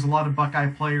Redskins, and there's a lot of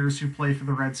Buckeye players who play for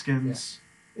the Redskins.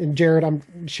 Yeah. And Jared, I'm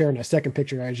sharing a second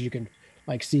picture as you can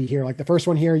see here. Like the first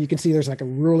one here, you can see there's like a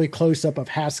really close up of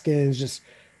Haskins, just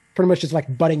pretty much just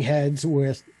like butting heads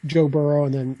with Joe Burrow,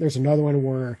 and then there's another one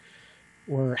where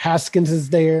Haskins is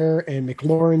there and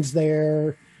McLaurin's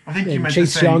there. I think and you meant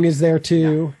Chase Young is there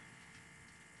too.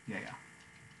 Yeah.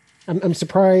 I'm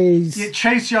surprised. Yeah,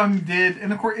 Chase Young did,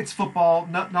 and of course it's football.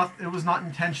 It was not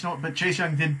intentional, but Chase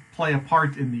Young did play a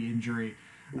part in the injury.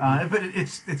 But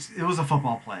it was a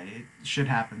football play. Shit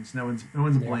happens. No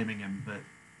one's blaming him. But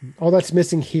all that's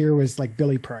missing here was like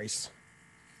Billy Price,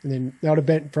 and then that would have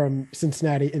been from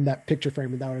Cincinnati in that picture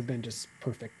frame, and that would have been just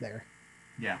perfect there.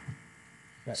 Yeah.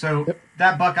 So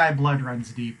that Buckeye blood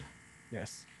runs deep.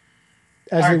 Yes.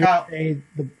 As they would say,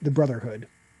 the brotherhood.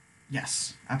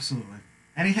 Yes, absolutely.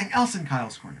 Anything else in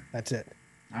Kyle's Corner? That's it.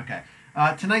 Okay.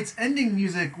 Tonight's ending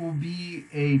music will be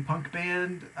a punk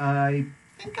band, I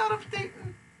think out of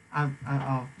Dayton.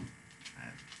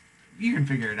 You can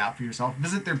figure it out for yourself.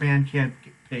 Visit their Bandcamp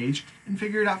page and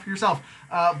figure it out for yourself.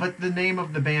 But the name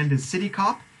of the band is City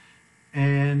Cop.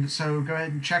 And so go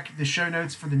ahead and check the show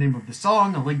notes for the name of the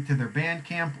song, a link to their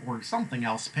Bandcamp or something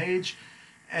else page.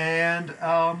 And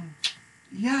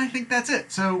I think that's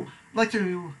it. So I'd like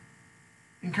to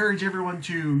encourage everyone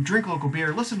to drink local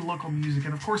beer, listen to local music,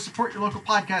 and of course support your local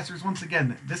podcasters. Once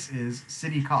again, this is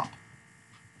City Cop.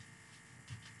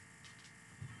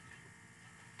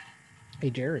 Hey,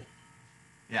 Jerry.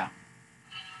 Yeah.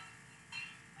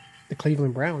 The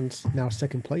Cleveland Browns now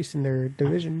second place in their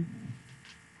division.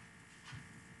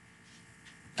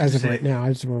 As of right now,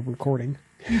 as we're recording.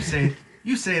 You say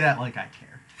that like I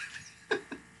care.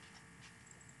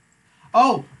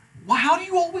 Oh, well, how do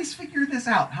you always figure this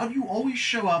out? How do you always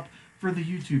show up for the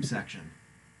YouTube section?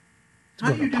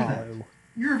 How do you do that?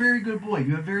 You're a very good boy.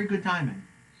 You have very good timing.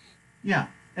 Yeah,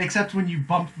 except when you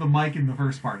bumped the mic in the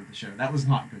first part of the show. That was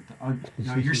not good.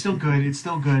 No, you're still good. It's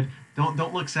still good.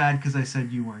 Don't look sad because I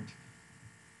said you weren't.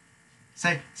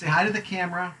 Say hi to the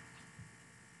camera.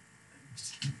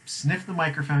 Sniff the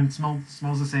microphone. It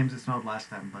smells the same as it smelled last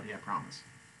time, buddy. I promise.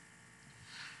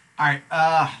 All right,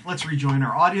 let's rejoin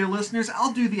our audio listeners.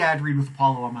 I'll do the ad read with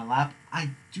Apollo on my lap. I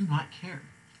do not care.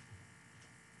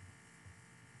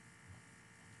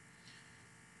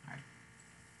 All right.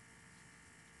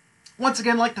 Once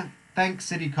again, I'd like to thank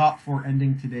City Cop for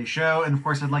ending today's show. And of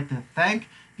course, I'd like to thank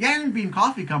the Iron Bean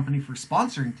Coffee Company for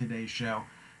sponsoring today's show.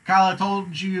 Kyle, I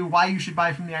told you why you should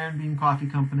buy from the Iron Bean Coffee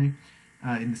Company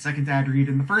in the second ad read.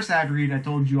 In the first ad read, I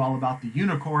told you all about the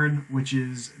Unicorn, which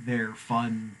is their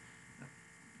fun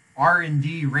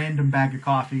R&D random bag of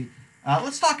coffee.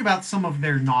 Let's talk about some of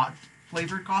their not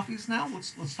flavored coffees now.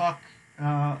 Let's talk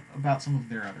about some of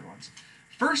their other ones.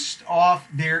 First off,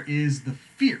 there is the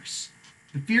Fierce.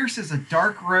 The Fierce is a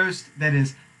dark roast that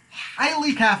is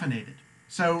highly caffeinated.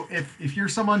 So if you're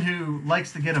someone who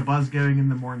likes to get a buzz going in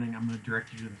the morning, I'm going to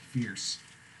direct you to the Fierce.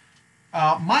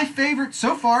 My favorite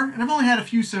so far, and I've only had a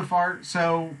few so far,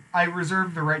 so I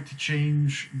reserve the right to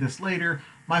change this later.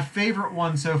 My favorite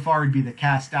one so far would be the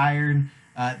Cast Iron.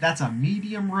 That's a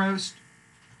medium roast.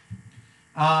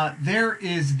 There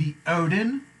is the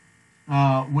Odin,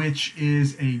 which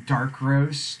is a dark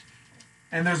roast.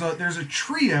 And there's a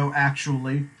trio,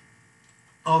 actually,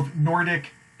 of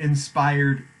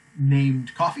Nordic-inspired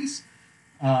named coffees.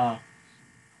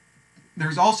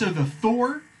 There's also the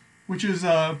Thor, which is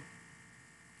a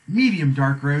medium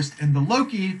dark roast, and the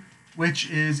Loki, which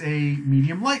is a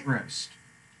medium light roast.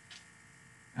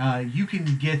 You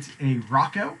can get a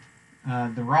Rocco.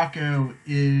 The Rocco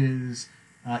is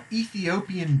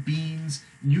Ethiopian beans.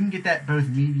 You can get that both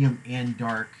medium and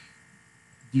dark,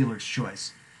 dealer's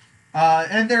choice.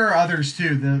 And there are others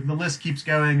too. The list keeps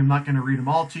going. I'm not going to read them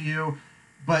all to you.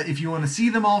 But if you want to see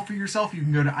them all for yourself, you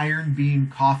can go to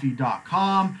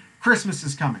ironbeancoffee.com. Christmas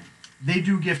is coming. They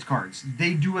do gift cards.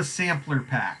 They do a sampler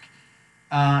pack.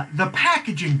 The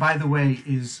packaging, by the way,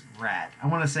 is rad. I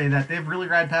want to say that. They have really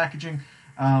rad packaging.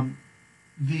 I've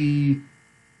been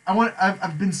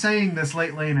saying this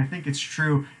lately, and I think it's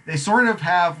true. They sort of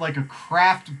have like a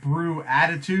craft brew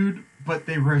attitude, but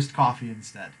they roast coffee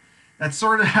instead. That's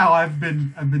sort of how I've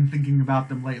been thinking about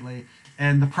them lately.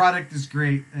 And the product is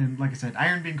great. And like I said,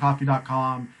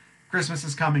 ironbeancoffee.com. Christmas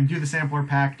is coming. Do the sampler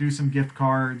pack. Do some gift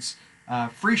cards.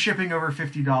 Free shipping over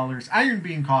 $50. Iron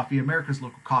Bean Coffee, America's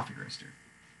local coffee roaster.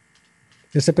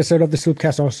 This episode of the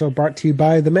Sloopcast also brought to you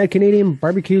by the Mad Canadian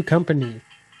Barbecue Company.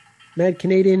 Mad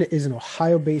Canadian is an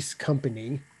Ohio-based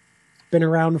company. Been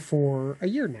around for a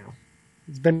year now.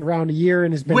 It's been around a year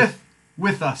and has been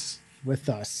with us. With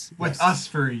us. With yes. us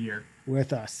for a year.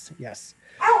 With us, yes.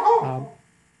 Dog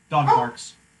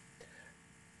barks.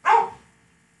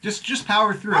 Just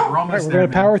power through it. We're almost we're there. We're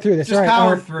going to power through this. Just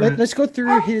power through it. Let's go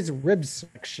through his rib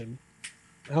section.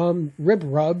 Rib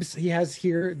rubs. He has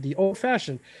here the old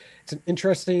fashioned. It's an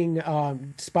interesting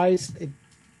spice. It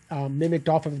mimicked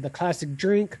off of the classic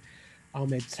drink.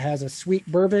 It has a sweet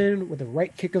bourbon with a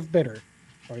right kick of bitter.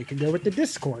 Or you can go with the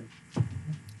Discord.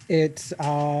 It's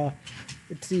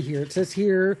let's see here. It says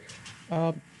here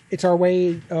it's our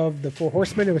way of the Four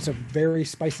Horsemen. It's a very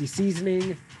spicy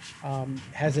seasoning.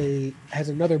 Has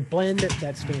another blend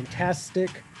that's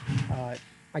fantastic.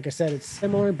 Like I said, it's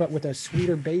similar, but with a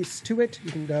sweeter base to it.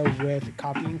 You can go with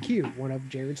Coffee and Q, one of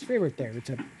Jared's favorite there. It's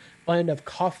a blend of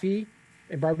coffee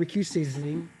and barbecue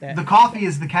seasoning. The coffee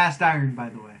is the Cast Iron, by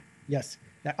the way. Yes,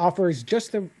 that offers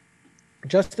just the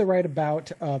right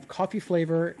amount of coffee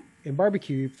flavor and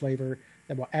barbecue flavor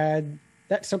that will add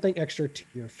that something extra to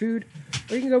your food.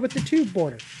 Or you can go with the Tube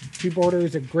Border. Tube Border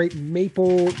is a great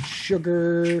maple,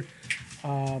 sugar,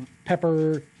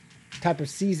 pepper type of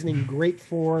seasoning. Great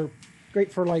for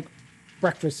like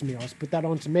breakfast meals. Put that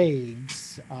on some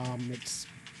eggs. It's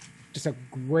just a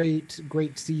great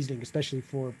seasoning, especially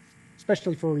for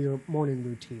your morning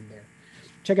routine there.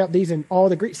 Check out these and all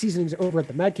the great seasonings over at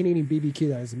the Mad Canadian BBQ.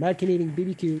 That is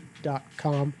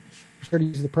madcanadianbbq.com. Be sure to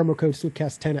use the promo code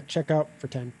SLOOPCAST10 at checkout for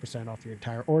 10% off your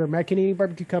entire order. Mad Canadian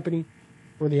Barbecue Company,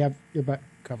 where they have your butt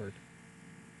covered.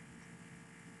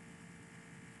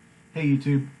 Hey,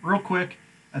 YouTube. Real quick,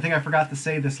 I think I forgot to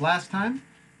say this last time.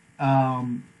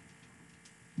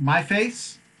 My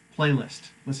Face, playlist.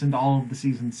 Listen to all of the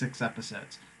Season 6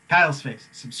 episodes. Kyle's Face,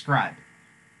 subscribe.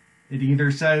 It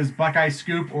either says Buckeye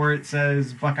Scoop or it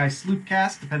says Buckeye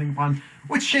Sloopcast, depending upon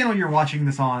which channel you're watching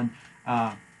this on.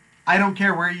 I don't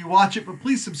care where you watch it, but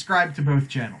please subscribe to both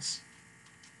channels.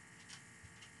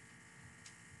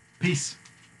 Peace.